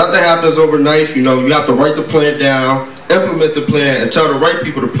 nothing happens overnight. You know, you have to write the plan down, implement the plan, and tell the right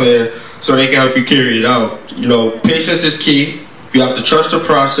people the plan so they can help you carry it out. You know, patience is key. You have to trust the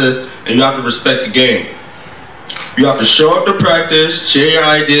process, and you have to respect the game. You have to show up to practice, share your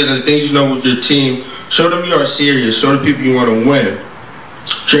ideas and the things you know with your team. Show them you are serious. Show the people you want to win.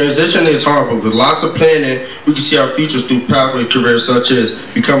 Transition is hard, but with lots of planning, we can see our futures through pathway careers such as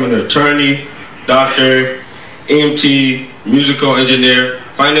becoming an attorney, doctor, EMT, musical engineer,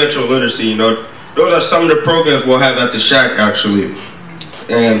 financial literacy. You know, those are some of the programs we'll have at the shack, actually.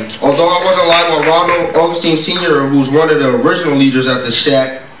 And although I wasn't alive when Ronald Augustine Sr., who was one of the original leaders at the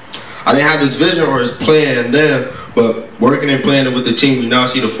shack, I didn't have his vision or his plan then, but working and planning with the team, we now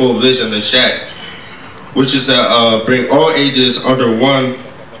see the full vision of the shack, which is to bring all ages under one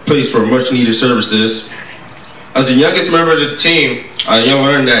place for much needed services. As the youngest member of the team, I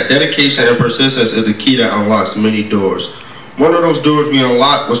learned that dedication and persistence is the key that unlocks many doors. One of those doors we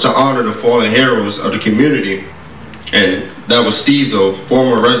unlocked was to honor the fallen heroes of the community, and that was Steezo,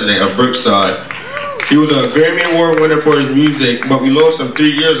 former resident of Brookside. He was a Grammy Award winner for his music, but we lost him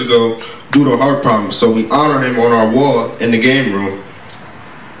 3 years ago due to heart problems, so we honor him on our wall in the game room.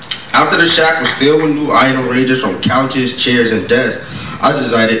 After the shack was filled with new item ranges from couches, chairs, and desks, I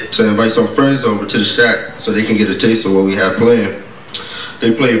decided to invite some friends over to the shack so they can get a taste of what we had planned.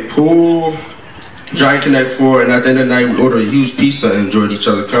 They played pool, Giant Connect 4, and at the end of the night we ordered a huge pizza and enjoyed each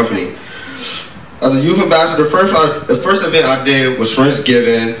other's company. As a youth ambassador, the first event I did was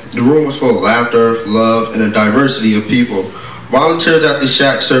Friendsgiving. The room was full of laughter, love, and a diversity of people. Volunteers at the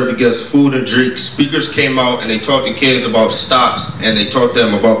shack served the guests food and drinks. Speakers came out and they talked to kids about stocks and they taught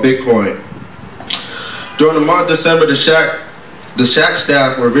them about Bitcoin. During the month of December, the shack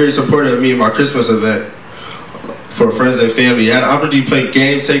staff were very supportive of me in my Christmas event for friends and family. I had an opportunity to play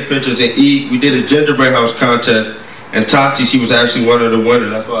games, take pictures, and eat. We did a gingerbread house contest, and Tati, she was actually one of the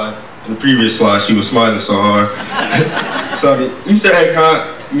winners. That's why in the previous slide she was smiling so hard. So the Easter egg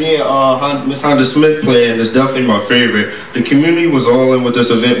hunt, me and Miss Honda Smith playing is definitely my favorite. The community was all in with this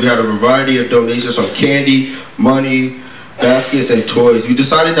event. We had a variety of donations from candy, money, baskets, and toys. We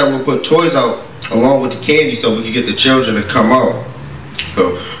decided that we'll put toys out along with the candy so we could get the children to come out.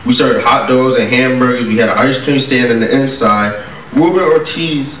 So we served hot dogs and hamburgers. We had an ice cream stand in the inside. Ruben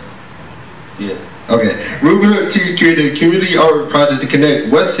Ortiz created a community artwork project to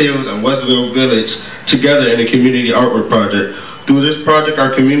connect West Hills and Westville Village together in a community artwork project. Through this project,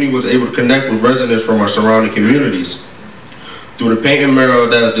 our community was able to connect with residents from our surrounding communities. Through the painting mural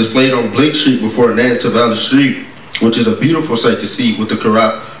that is displayed on Blake Street before Nantavala Street, which is a beautiful sight to see, with the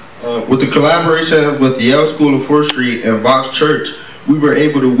collaboration with the Yale School of Forestry and Vox Church, we were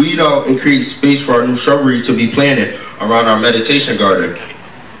able to weed out and create space for our new shrubbery to be planted around our meditation garden.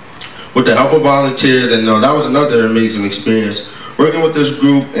 With the help of volunteers, and that was another amazing experience, working with this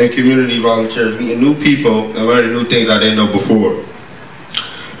group and community volunteers, meeting new people and learning new things I didn't know before.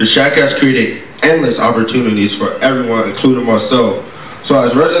 The shack has created endless opportunities for everyone, including myself. So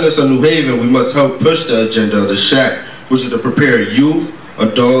as residents of New Haven, we must help push the agenda of the shack, which is to prepare youth,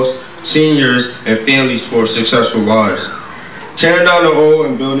 adults, seniors, and families for successful lives. Tearing down the old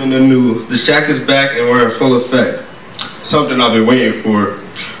and building the new, the shack is back and we're in full effect. Something I've been waiting for.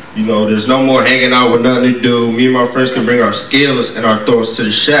 You know, there's no more hanging out with nothing to do. Me and my friends can bring our skills and our thoughts to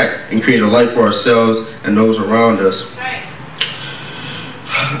the shack and create a life for ourselves and those around us. Right.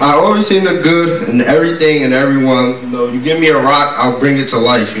 I always see the good in everything and everyone. You know, you give me a rock, I'll bring it to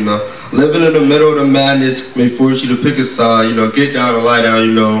life, you know. Living in the middle of the madness may force you to pick a side, you know, get down and lie down,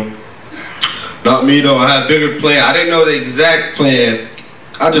 you know. Not me though, I had a bigger plan. I didn't know the exact plan.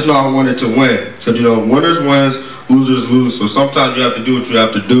 I just know I wanted to win. Because, you know, winners wins, losers lose. So sometimes you have to do what you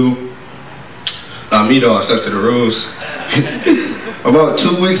have to do. Not me though, I stuck to the rules. About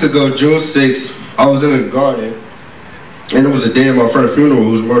 2 weeks ago, June 6th, I was in the garden, and it was the day of my friend's funeral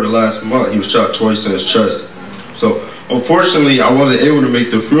who was murdered last month. He was shot twice in his chest. So, unfortunately, I wasn't able to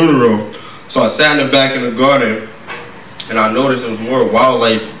make the funeral, so I sat in the back in the garden, and I noticed there was more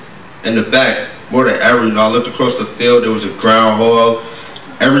wildlife in the back, more than ever. You know, I looked across the field, there was a groundhog.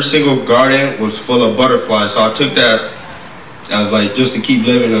 Every single garden was full of butterflies, so I took that as like just to keep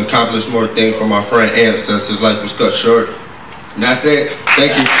living and accomplish more things for my friend Ant since his life was cut short. And that's it.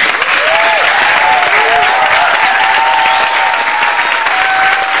 Thank you.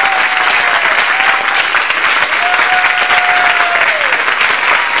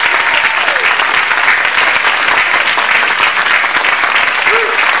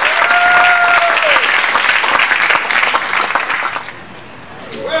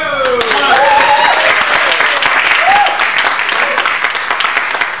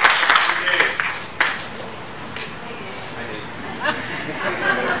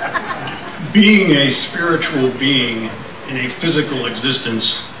 Being a spiritual being in a physical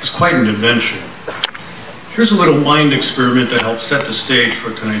existence is quite an adventure. Here's a little mind experiment to help set the stage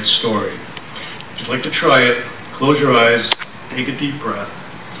for tonight's story. If you'd like to try it, close your eyes, take a deep breath,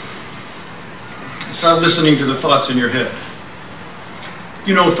 and start listening to the thoughts in your head.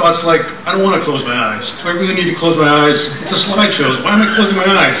 You know, thoughts like, I don't want to close my eyes. Do I really need to close my eyes? It's a slideshow. Why am I closing my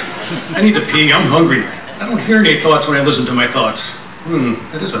eyes? I need to pee. I'm hungry. I don't hear any thoughts when I listen to my thoughts.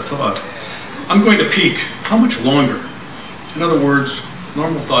 That is a thought. I'm going to peak. How much longer? In other words,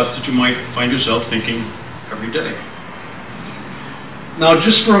 normal thoughts that you might find yourself thinking every day. Now,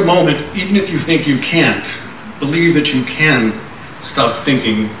 just for a moment, even if you think you can't, believe that you can stop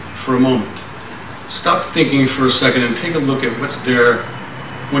thinking for a moment. Stop thinking for a second and take a look at what's there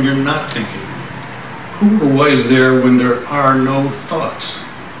when you're not thinking. Who or what is there when there are no thoughts?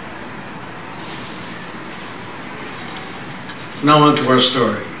 Now on to our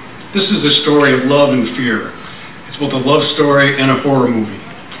story. This is a story of love and fear. It's both a love story and a horror movie.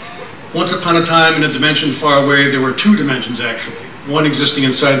 Once upon a time in a dimension far away, there were two dimensions actually, one existing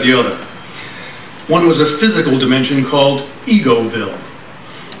inside the other. One was a physical dimension called Egoville.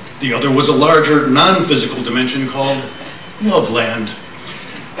 The other was a larger, non-physical dimension called Loveland.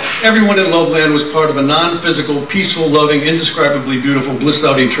 Everyone in Loveland was part of a non-physical, peaceful, loving, indescribably beautiful, blissed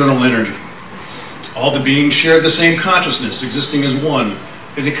out eternal energy. All the beings shared the same consciousness, existing as one,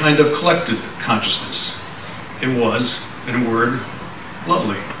 as a kind of collective consciousness. It was, in a word,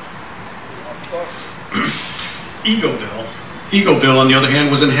 lovely. Egoville, on the other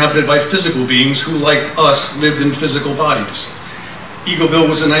hand, was inhabited by physical beings who, like us, lived in physical bodies. Egoville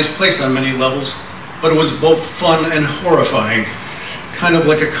was a nice place on many levels, but it was both fun and horrifying, kind of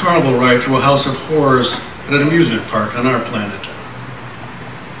like a carnival ride through a house of horrors at an amusement park on our planet.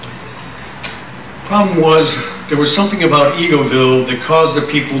 Problem was, there was something about Egoville that caused the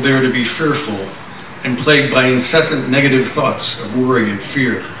people there to be fearful and plagued by incessant negative thoughts of worry and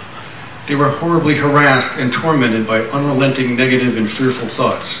fear. They were horribly harassed and tormented by unrelenting negative and fearful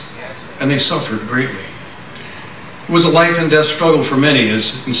thoughts, and they suffered greatly. It was a life and death struggle for many,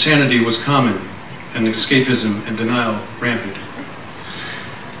 as insanity was common and escapism and denial rampant.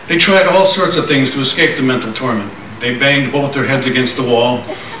 They tried all sorts of things to escape the mental torment. They banged both their heads against the wall.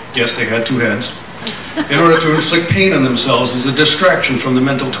 Yes, they had two heads. In order to inflict pain on themselves as a distraction from the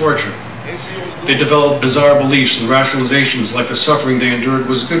mental torture. They developed bizarre beliefs and rationalizations like the suffering they endured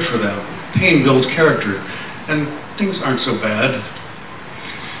was good for them. Pain builds character, and things aren't so bad.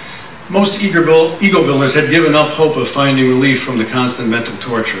 Most Egovillers had given up hope of finding relief from the constant mental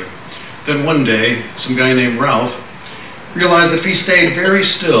torture. Then one day, some guy named Ralph realized that if he stayed very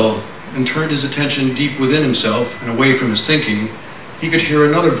still and turned his attention deep within himself and away from his thinking, he could hear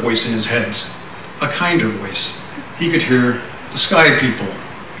another voice in his head. A kinder voice. He could hear the Sky People.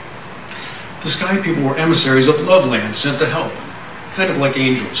 The Sky People were emissaries of Loveland, sent to help, kind of like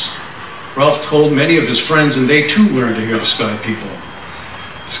angels. Ralph told many of his friends, and they too learned to hear the Sky People.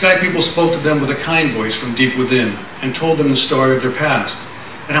 The Sky People spoke to them with a kind voice from deep within, and told them the story of their past,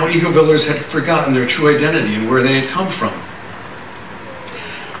 and how Egovillers had forgotten their true identity and where they had come from.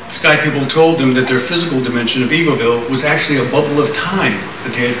 The Sky People told them that their physical dimension of Egoville was actually a bubble of time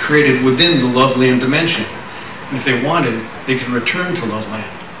that they had created within the Loveland dimension. And if they wanted, they could return to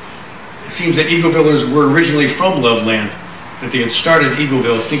Loveland. It seems that Egovillers were originally from Loveland, that they had started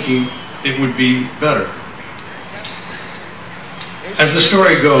Egoville thinking it would be better. As the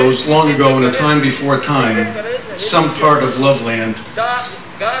story goes, long ago in a time before time, some part of Loveland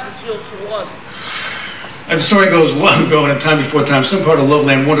As the story goes, long ago, in a time before time, some part of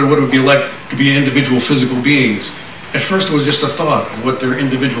Loveland wondered what it would be like to be individual physical beings. At first, it was just a thought of what their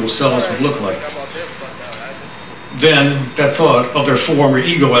individual selves would look like. Then that thought of their form, or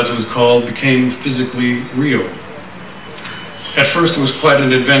ego as it was called, became physically real. At first it was quite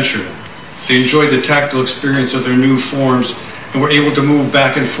an adventure. They enjoyed the tactile experience of their new forms and were able to move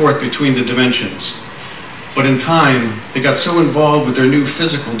back and forth between the dimensions. But in time, they got so involved with their new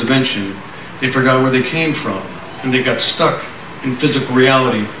physical dimension, they forgot where they came from, and they got stuck in physical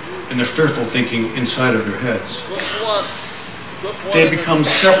reality and the fearful thinking inside of their heads. They had become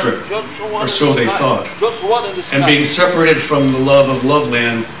separate, or so they thought. And being separated from the love of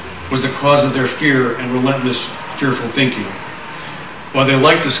Loveland was the cause of their fear and relentless, fearful thinking. While they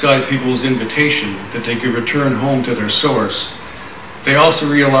liked the Sky People's invitation that they could return home to their source, they also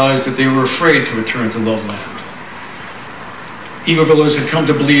realized that they were afraid to return to Loveland. Egovillers had come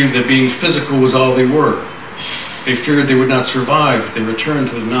to believe that being physical was all they were. They feared they would not survive if they returned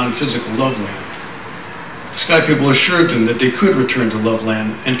to the non-physical Loveland. The Sky People assured them that they could return to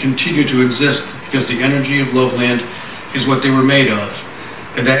Loveland and continue to exist because the energy of Loveland is what they were made of,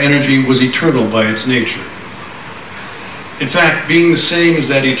 and that energy was eternal by its nature. In fact, being the same as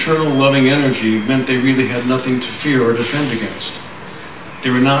that eternal loving energy meant they really had nothing to fear or defend against. They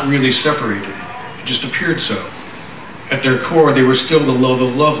were not really separated. It just appeared so. At their core, they were still the love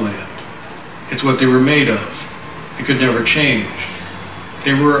of Loveland. It's what they were made of. It could never change.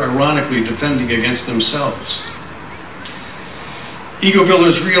 They were ironically defending against themselves.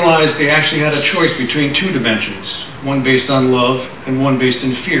 Egovillers realized they actually had a choice between two dimensions, one based on love and one based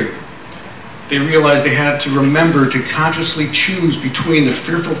in fear. They realized they had to remember to consciously choose between the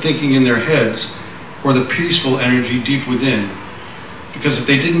fearful thinking in their heads or the peaceful energy deep within. Because if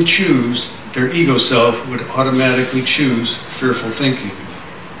they didn't choose, their ego self would automatically choose fearful thinking.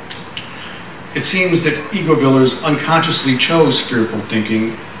 It seems that Egovillers unconsciously chose fearful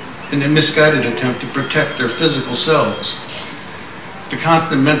thinking in a misguided attempt to protect their physical selves. The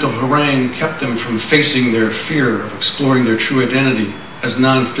constant mental harangue kept them from facing their fear of exploring their true identity as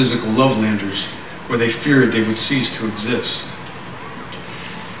non-physical Lovelanders, where they feared they would cease to exist.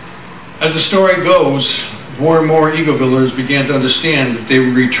 As the story goes, more and more Egovillers began to understand that they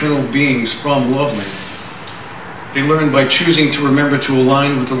were eternal beings from Loveland. They learned by choosing to remember to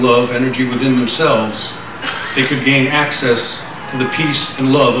align with the love energy within themselves, they could gain access to the peace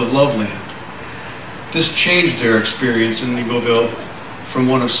and love of Loveland. This changed their experience in Egoville from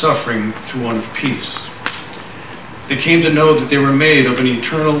one of suffering to one of peace. They came to know that they were made of an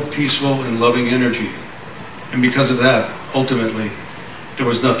eternal, peaceful, and loving energy. And because of that, ultimately, there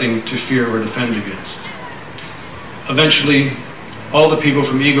was nothing to fear or defend against. Eventually, all the people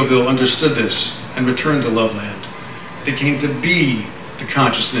from Egoville understood this and returned to Loveland. They came to be the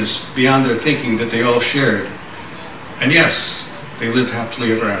consciousness beyond their thinking that they all shared. And yes, they lived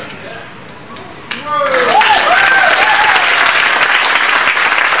happily ever after.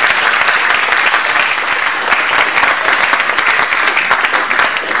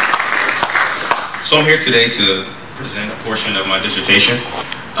 So I'm here today to present a portion of my dissertation,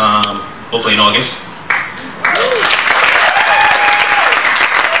 hopefully in August.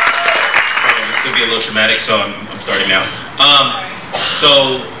 This could be a little traumatic, so I'm starting now.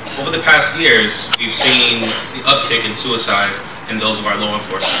 So over the past years, we've seen the uptick in suicide in those of our law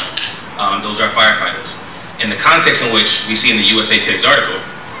enforcement. Those are our firefighters. In the context in which we see in the USA Today's article,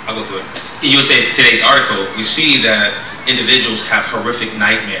 I'll go through it. In USA Today's article, we see that individuals have horrific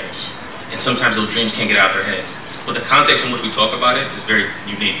nightmares, and sometimes those dreams can't get out of their heads. But the context in which we talk about it is very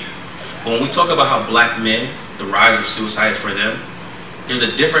unique. But when we talk about how black men, the rise of suicides for them, there's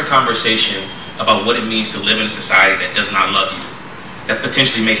a different conversation about what it means to live in a society that does not love you, that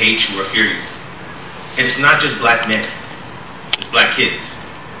potentially may hate you or fear you. And it's not just black men, it's black kids.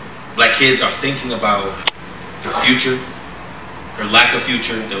 Black kids are thinking about their future, their lack of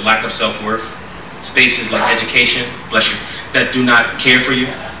future, their lack of self-worth, spaces like education, bless you, that do not care for you.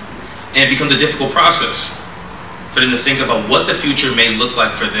 And it becomes a difficult process for them to think about what the future may look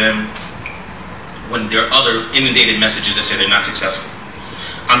like for them when there are other inundated messages that say they're not successful.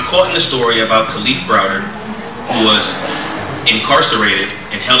 I'm caught in the story about Khalif Browder, who was incarcerated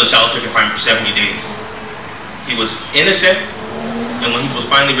and held in solitary confinement for 70 days. He was innocent, and when he was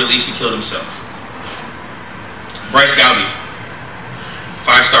finally released, he killed himself. Bryce Gowdy,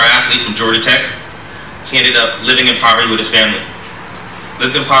 5-star athlete from Georgia Tech, he ended up living in poverty with his family.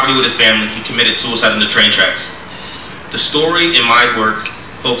 Lived in poverty with his family, he committed suicide in the train tracks. The story in my work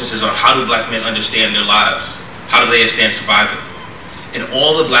focuses on how do black men understand their lives? How do they understand survival? And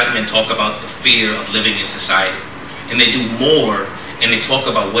all the black men talk about the fear of living in society. And they do more, and they talk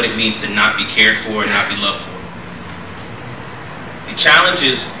about what it means to not be cared for and not be loved for. The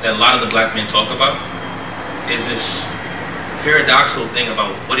challenges that a lot of the black men talk about is this paradoxical thing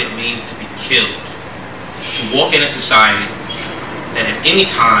about what it means to be killed to walk in a society that at any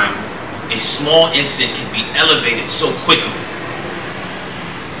time, a small incident can be elevated so quickly.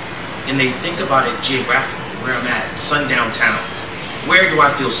 And they think about it geographically, where I'm at, sundown towns. Where do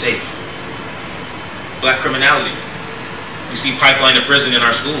I feel safe? Black criminality. We see pipeline to prison in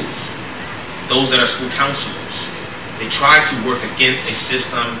our schools. Those that are school counselors. They try to work against a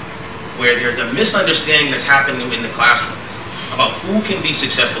system where there's a misunderstanding that's happening in the classrooms about who can be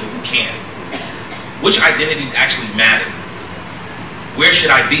successful and who can't. Which identities actually matter? Where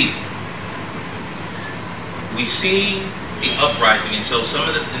should I be? We see the uprising, and so some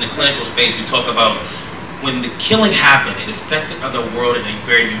of the, in the clinical space, we talk about when the killing happened, it affected other world in a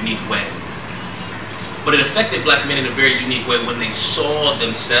very unique way. But it affected black men in a very unique way when they saw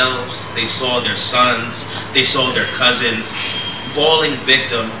themselves, they saw their sons, they saw their cousins falling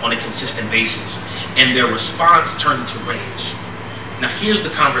victim on a consistent basis, and their response turned to rage. Now here's the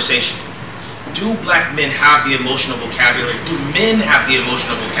conversation. Do black men have the emotional vocabulary? Do men have the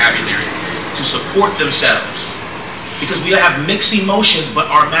emotional vocabulary to support themselves? Because we have mixed emotions, but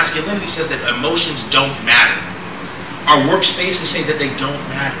our masculinity says that emotions don't matter. Our workspaces say that they don't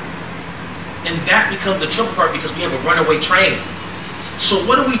matter. And that becomes the trouble part because we have a runaway train. So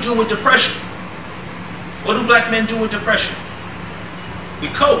what do we do with depression? What do black men do with depression? We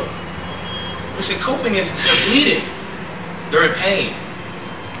cope. We say coping is they're bleeding. They're in pain.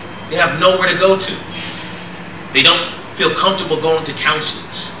 They have nowhere to go to. They don't feel comfortable going to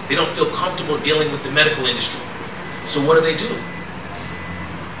counselors. They don't feel comfortable dealing with the medical industry. So what do?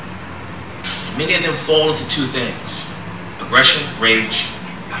 Many of them fall into two things: aggression, rage,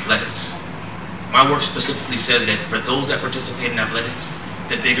 athletics. My work specifically says that for those that participate in athletics,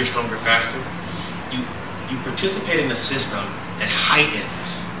 the bigger, stronger, faster, you participate in a system that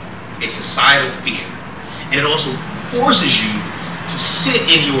heightens a societal fear. And it also forces you to sit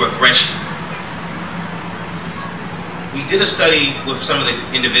in your aggression. We did a study with some of the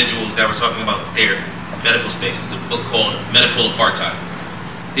individuals that were talking about therapy, medical space. It's a book called Medical Apartheid.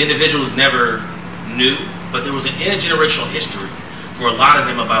 The individuals never knew, but there was an intergenerational history for a lot of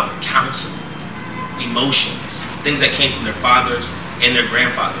them about counseling, emotions, things that came from their fathers and their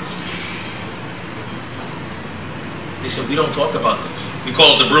grandfathers. They said, we don't talk about this. We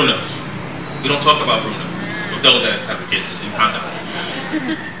call it the Brunos. We don't talk about Bruno, with those that have kids in contact.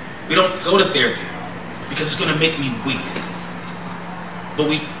 We don't go to therapy because it's going to make me weak. But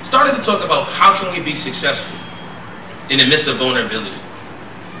we started to talk about how can we be successful in the midst of vulnerability.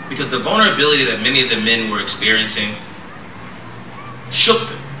 Because the vulnerability that many of the men were experiencing shook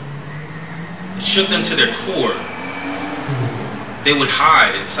them. It shook them to their core. They would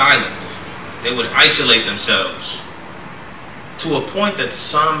hide in silence. They would isolate themselves to a point that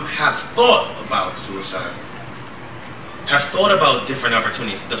some have thought about suicide, have thought about different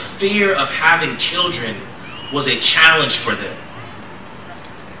opportunities. The fear of having children was a challenge for them.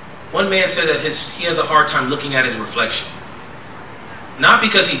 One man said that he has a hard time looking at his reflection. Not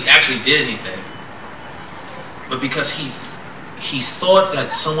because he actually did anything, but because he thought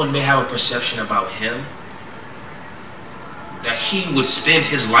that someone may have a perception about him, that he would spend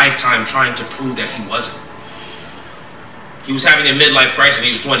his lifetime trying to prove that he wasn't. He was having a midlife crisis when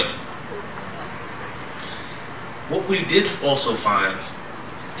he was 20. What we did also find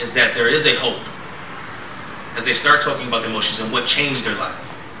is that there is a hope as they start talking about the emotions and what changed their life.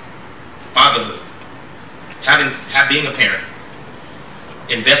 Fatherhood, being a parent,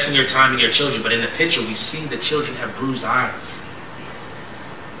 investing your time in your children, but in the picture we see the children have bruised eyes.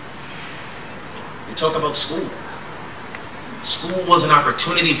 They talk about school. School was an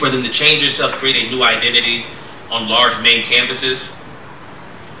opportunity for them to change themselves, create a new identity on large main campuses,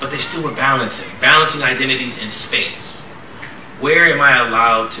 but they still were balancing identities in space. Where am I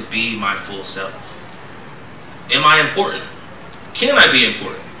allowed to be my full self? Am I important? Can I be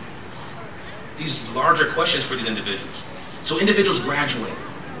important? These larger questions for these individuals. So individuals graduate,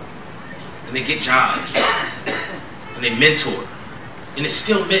 and they get jobs, and they mentor, and it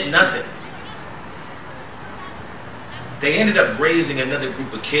still meant nothing. They ended up raising another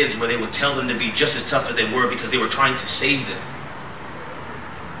group of kids where they would tell them to be just as tough as they were because they were trying to save them.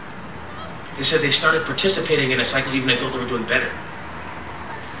 They said they started participating in a cycle even though they thought they were doing better.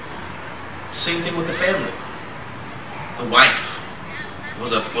 Same thing with the family. The wife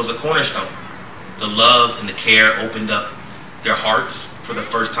was a cornerstone. The love and the care opened up their hearts for the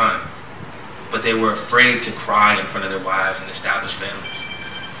first time. But they were afraid to cry in front of their wives and establish families.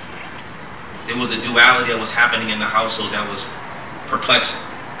 There was a duality that was happening in the household that was perplexing.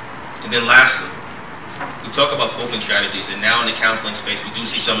 And then lastly, we talk about coping strategies, and now in the counseling space, we do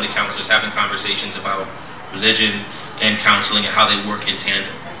see some of the counselors having conversations about religion and counseling and how they work in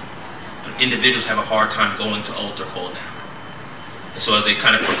tandem. But but individuals have a hard time going to altar call now. And so as they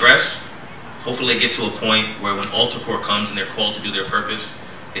kind of progress, hopefully they get to a point where when altar call comes and they're called to do their purpose,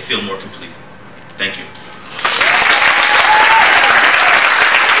 they feel more complete. Thank you.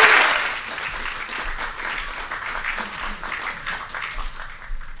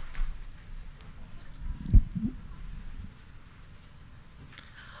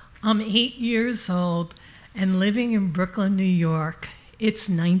 I'm 8 years old and living in Brooklyn, New York. It's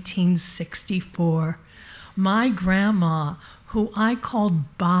 1964. My grandma, who I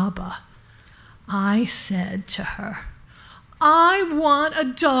called Baba, I said to her, "I want a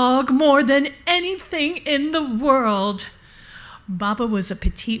dog more than anything in the world." Baba was a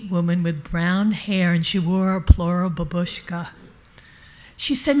petite woman with brown hair, and she wore a floral babushka.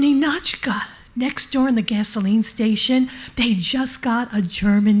 She said, "Ninachka, next door in the gasoline station, they just got a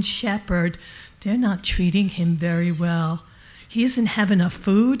German Shepherd. They're not treating him very well. He doesn't have enough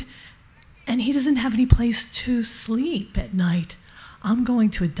food, and he doesn't have any place to sleep at night. I'm going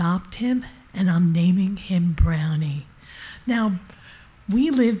to adopt him, and I'm naming him Brownie." Now, we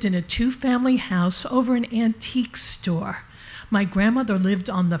lived in a two-family house over an antique store. My grandmother lived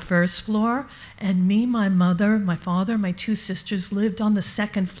on the first floor, and me, my mother, my father, my two sisters lived on the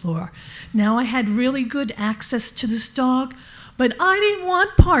second floor. Now, I had really good access to this dog, but I didn't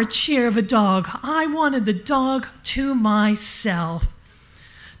want part share of a dog. I wanted the dog to myself.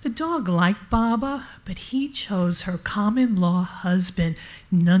 The dog liked Baba, but he chose her common-law husband,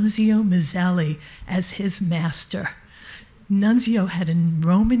 Nunzio Mazzelli, as his master. Nunzio had a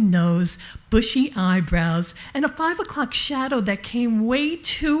Roman nose, bushy eyebrows, and a 5 o'clock shadow that came way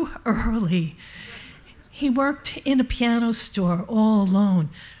too early. He worked in a piano store all alone.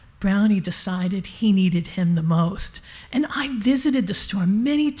 Brownie decided he needed him the most. And I visited the store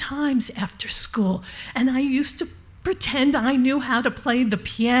many times after school, and I used to pretend I knew how to play the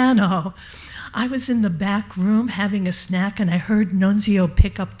piano. I was in the back room having a snack, and I heard Nunzio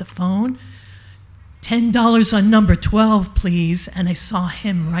pick up the phone. $10 on number 12, please. And I saw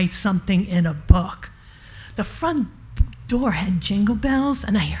him write something in a book. The front door had jingle bells,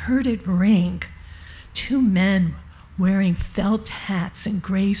 and I heard it ring. Two men wearing felt hats and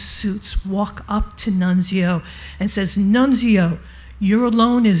gray suits walk up to Nunzio and says, "Nunzio, your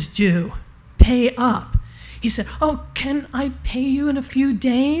loan is due. Pay up." He said, "Oh, can I pay you in a few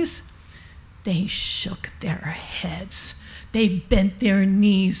days?" They shook their heads. They bent their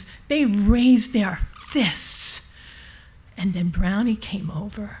knees. They raised their fists. And then Brownie came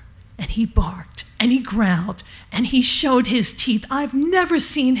over, and he barked, and he growled, and he showed his teeth. I've never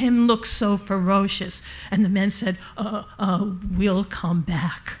seen him look so ferocious. And the men said, we'll come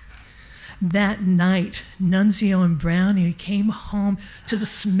back. That night, Nunzio and Brownie came home to the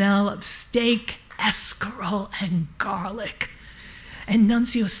smell of steak, escarole, and garlic. And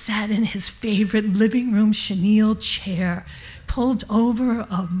Nunzio sat in his favorite living room chenille chair, pulled over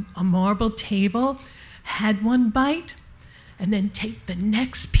a marble table, had one bite, and then take the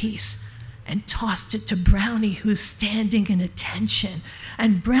next piece and tossed it to Brownie, who's standing in attention.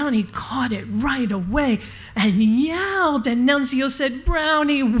 And Brownie caught it right away and yelled, and Nunzio said,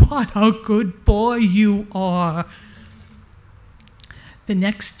 "Brownie, what a good boy you are." The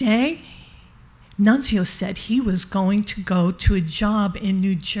next day, Nunzio said he was going to go to a job in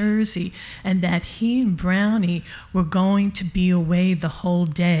New Jersey and that he and Brownie were going to be away the whole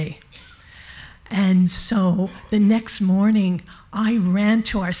day. And so the next morning, I ran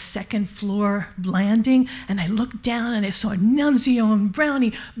to our second floor landing, and I looked down and I saw Nunzio and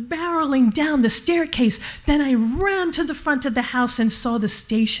Brownie barreling down the staircase. Then I ran to the front of the house and saw the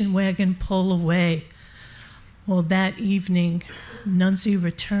station wagon pull away. Well, that evening, Nunzio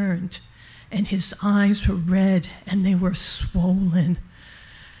returned, and his eyes were red and they were swollen.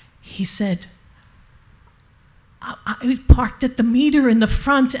 He said, I parked at the meter in the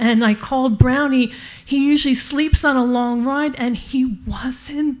front, and I called Brownie. He usually sleeps on a long ride, and he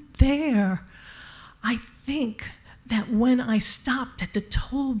wasn't there. I think that when I stopped at the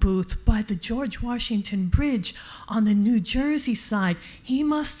toll booth by the George Washington Bridge on the New Jersey side, he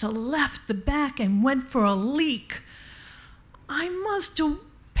must have left the back and went for a leak. I must have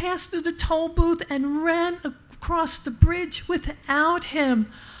passed through the toll booth and ran across the bridge without him.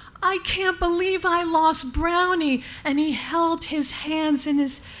 I can't believe I lost Brownie. And he held his hands in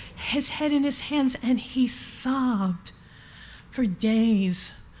his head in his hands, and he sobbed. For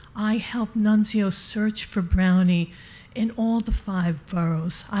days, I helped Nunzio search for Brownie in all the 5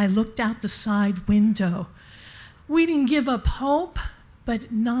 boroughs. I looked out the side window. We didn't give up hope,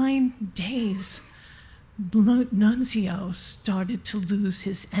 but 9 days Nunzio started to lose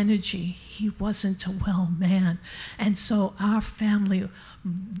his energy. He wasn't a well man. And so our family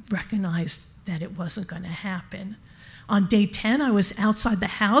recognized that it wasn't going to happen. On day 10, I was outside the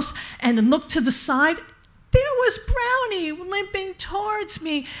house and looked to the side. There was Brownie limping towards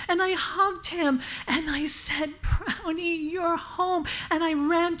me, and I hugged him, and I said, Brownie, you're home. And I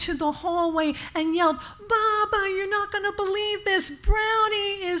ran to the hallway and yelled, Baba, you're not going to believe this.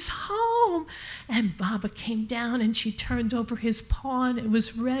 Brownie is home. And Baba came down, and she turned over his paw, and it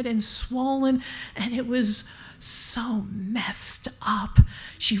was red and swollen, and it was so messed up.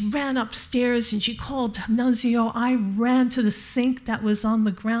 She ran upstairs and she called Nunzio. I ran to the sink that was on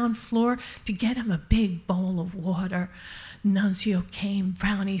the ground floor to get him a big bowl of water. Nunzio came,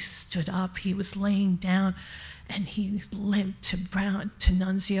 Brownie stood up, he was laying down, and he limped to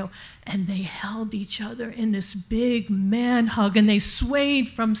Nunzio, and they held each other in this big man hug, and they swayed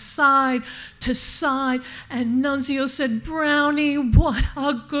from side to side, and Nunzio said, Brownie, what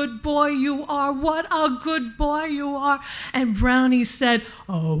a good boy you are, what a good boy you are, and Brownie said,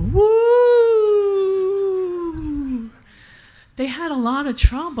 oh, woo! They had a lot of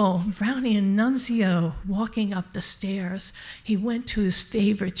trouble, Brownie and Nunzio, walking up the stairs. He went to his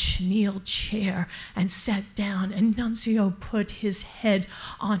favorite chenille chair and sat down, and Nunzio put his head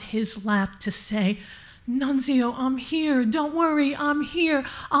on his lap to say, Nunzio, I'm here. Don't worry, I'm here.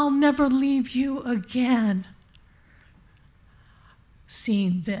 I'll never leave you again.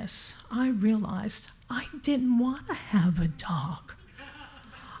 Seeing this, I realized I didn't want to have a dog.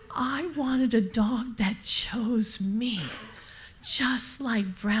 I wanted a dog that chose me. Just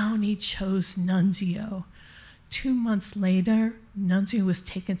like Brownie chose Nunzio. 2 months later, Nunzio was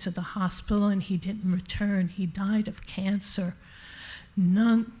taken to the hospital and he didn't return. He died of cancer.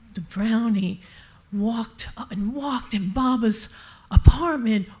 Brownie walked in Baba's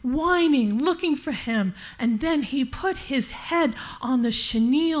apartment, whining, looking for him. And then he put his head on the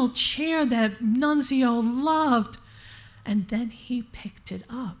chenille chair that Nunzio loved. And then he picked it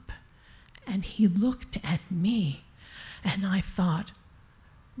up and he looked at me. And I thought,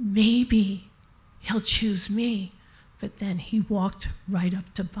 maybe he'll choose me. But then he walked right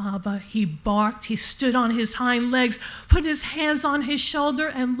up to Baba. He barked. He stood on his hind legs, put his hands on his shoulder,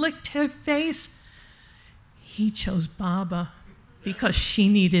 and licked her face. He chose Baba because she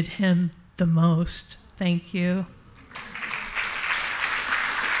needed him the most. Thank you.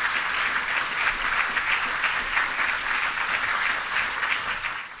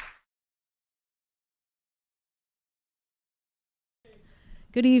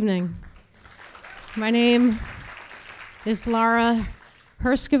 Good evening. My name is Lara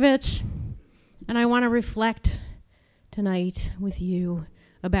Herscovitch, and I want to reflect tonight with you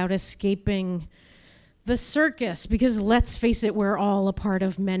about escaping the circus, because let's face it, we're all a part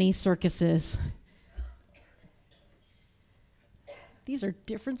of many circuses. These are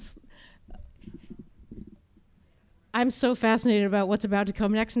different. I'm so fascinated about what's about to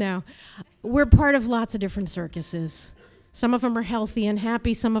come next now. We're part of lots of different circuses. Some of them are healthy and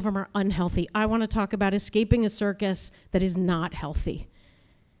happy, some of them are unhealthy. I want to talk about escaping a circus that is not healthy.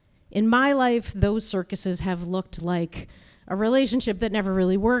 In my life, those circuses have looked like a relationship that never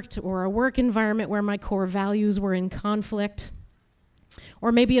really worked, or a work environment where my core values were in conflict,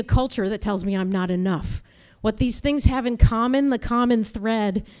 or maybe a culture that tells me I'm not enough. What these things have in common, the common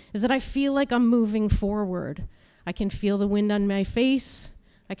thread, is that I feel like I'm moving forward. I can feel the wind on my face.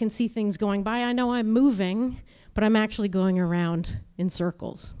 I can see things going by. I know I'm moving, but I'm actually going around in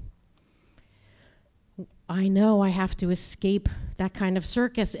circles. I know I have to escape that kind of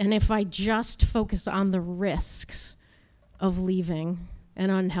circus, and if I just focus on the risks of leaving an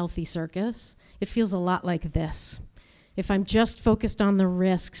unhealthy circus, it feels a lot like this. If I'm just focused on the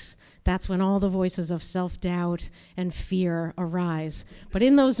risks, that's when all the voices of self-doubt and fear arise. But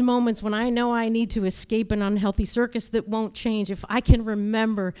in those moments when I know I need to escape an unhealthy circus that won't change, if I can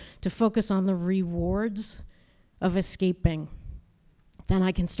remember to focus on the rewards of escaping, then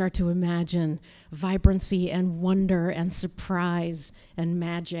I can start to imagine vibrancy and wonder and surprise and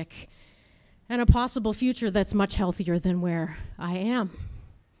magic and a possible future that's much healthier than where I am.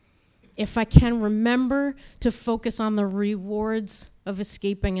 If I can remember to focus on the rewards of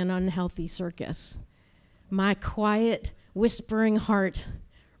escaping an unhealthy circus, my quiet, whispering heart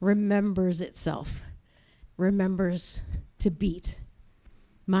remembers itself, remembers to beat.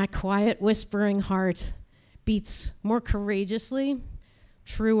 My quiet, whispering heart beats more courageously,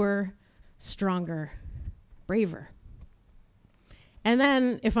 truer, stronger, braver. And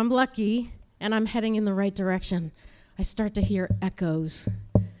then, if I'm lucky and I'm heading in the right direction, I start to hear echoes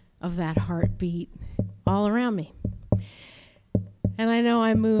of that heartbeat all around me. And I know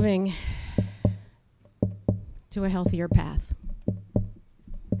I'm moving to a healthier path.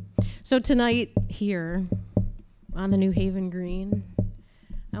 So tonight, here on the New Haven Green,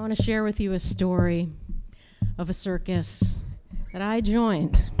 I want to share with you a story of a circus that I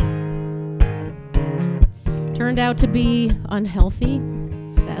joined. Turned out to be unhealthy,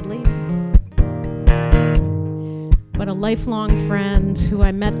 sadly, but a lifelong friend who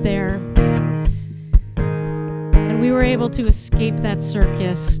I met there, and we were able to escape that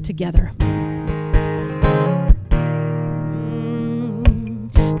circus together.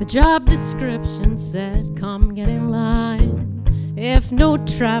 The job description said, come get in line. If no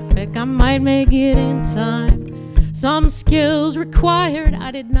traffic, I might make it in time. Some skills required I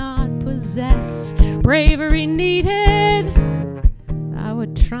did not possess. Bravery needed, I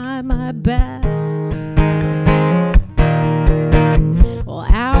would try my best. Well,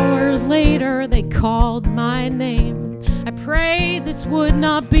 hours later, they called my name. I prayed this would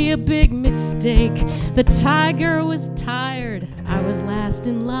not be a big mistake. The tiger was tired, I was last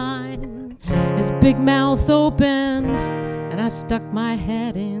in line. His big mouth opened, and I stuck my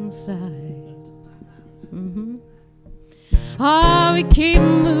head inside. Oh, we keep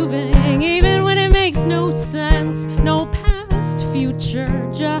moving, even when it makes no sense. No past, future,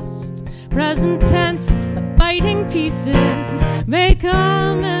 just present tense. The fighting pieces make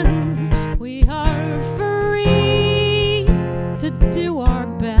amends. We are free to do our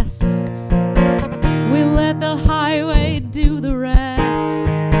best. We let the highway do the rest.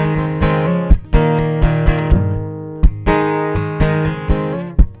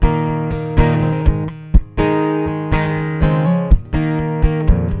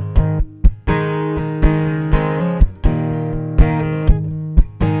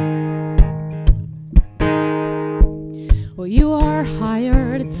 Well, you are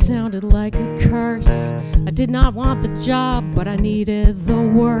hired, it sounded like a curse. I did not want the job, but I needed the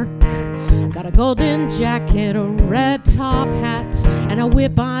work. Got a golden jacket, a red top hat, and a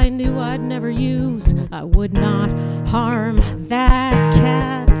whip I knew I'd never use. I would not harm that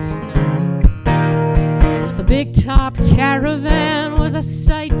cat. The big top caravan was a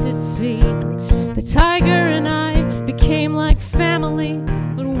sight to see. The tiger and I became like family,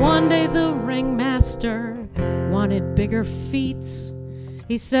 but one day the ringmaster wanted bigger feet.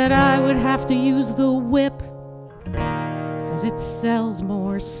 He said I would have to use the whip, 'cause it sells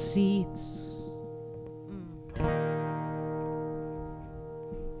more seats.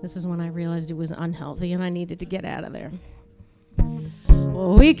 This is when I realized it was unhealthy and I needed to get out of there.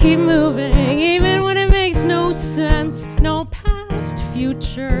 Well, we keep moving, even when it makes no sense. No past,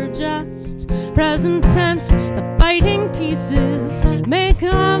 future, just present tense. The fighting pieces make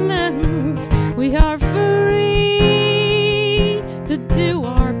amends. We are free to do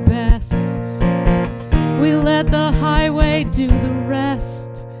our best. We let the highway do the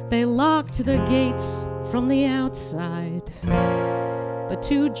rest. They locked the gates from the outside, but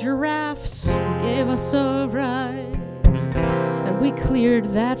two giraffes gave us a ride. And we cleared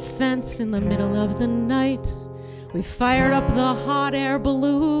that fence in the middle of the night. We fired up the hot air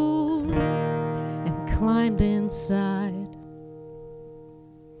balloon and climbed inside.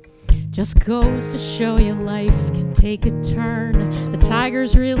 Just goes to show you life can take a turn. The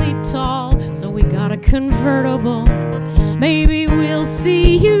tiger's really tall, so we got a convertible. Maybe we'll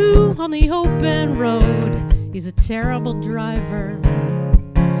see you on the open road. He's a terrible driver,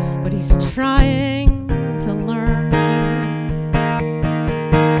 but he's trying to learn.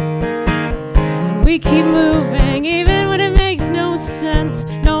 And we keep moving, even when it makes no sense.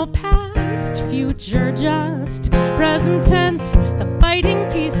 No past, future, just present tense. The fighting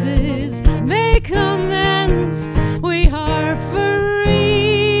pieces make amends. We are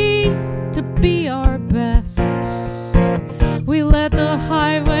free to be our best. We let the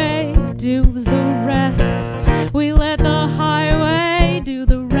highway do the rest. We let the highway do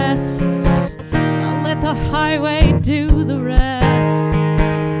the rest. I'll let the highway do the rest.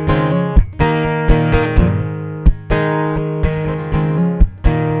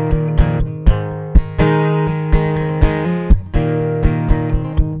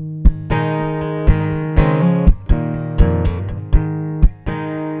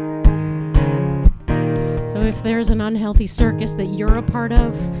 If there's an unhealthy circus that you're a part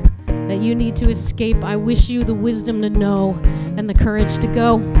of, that you need to escape, I wish you the wisdom to know and the courage to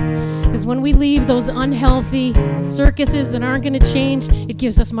go. Because when we leave those unhealthy circuses that aren't going to change, it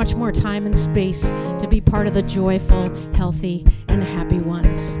gives us much more time and space to be part of the joyful, healthy, and happy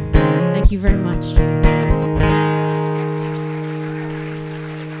ones. Thank you very much.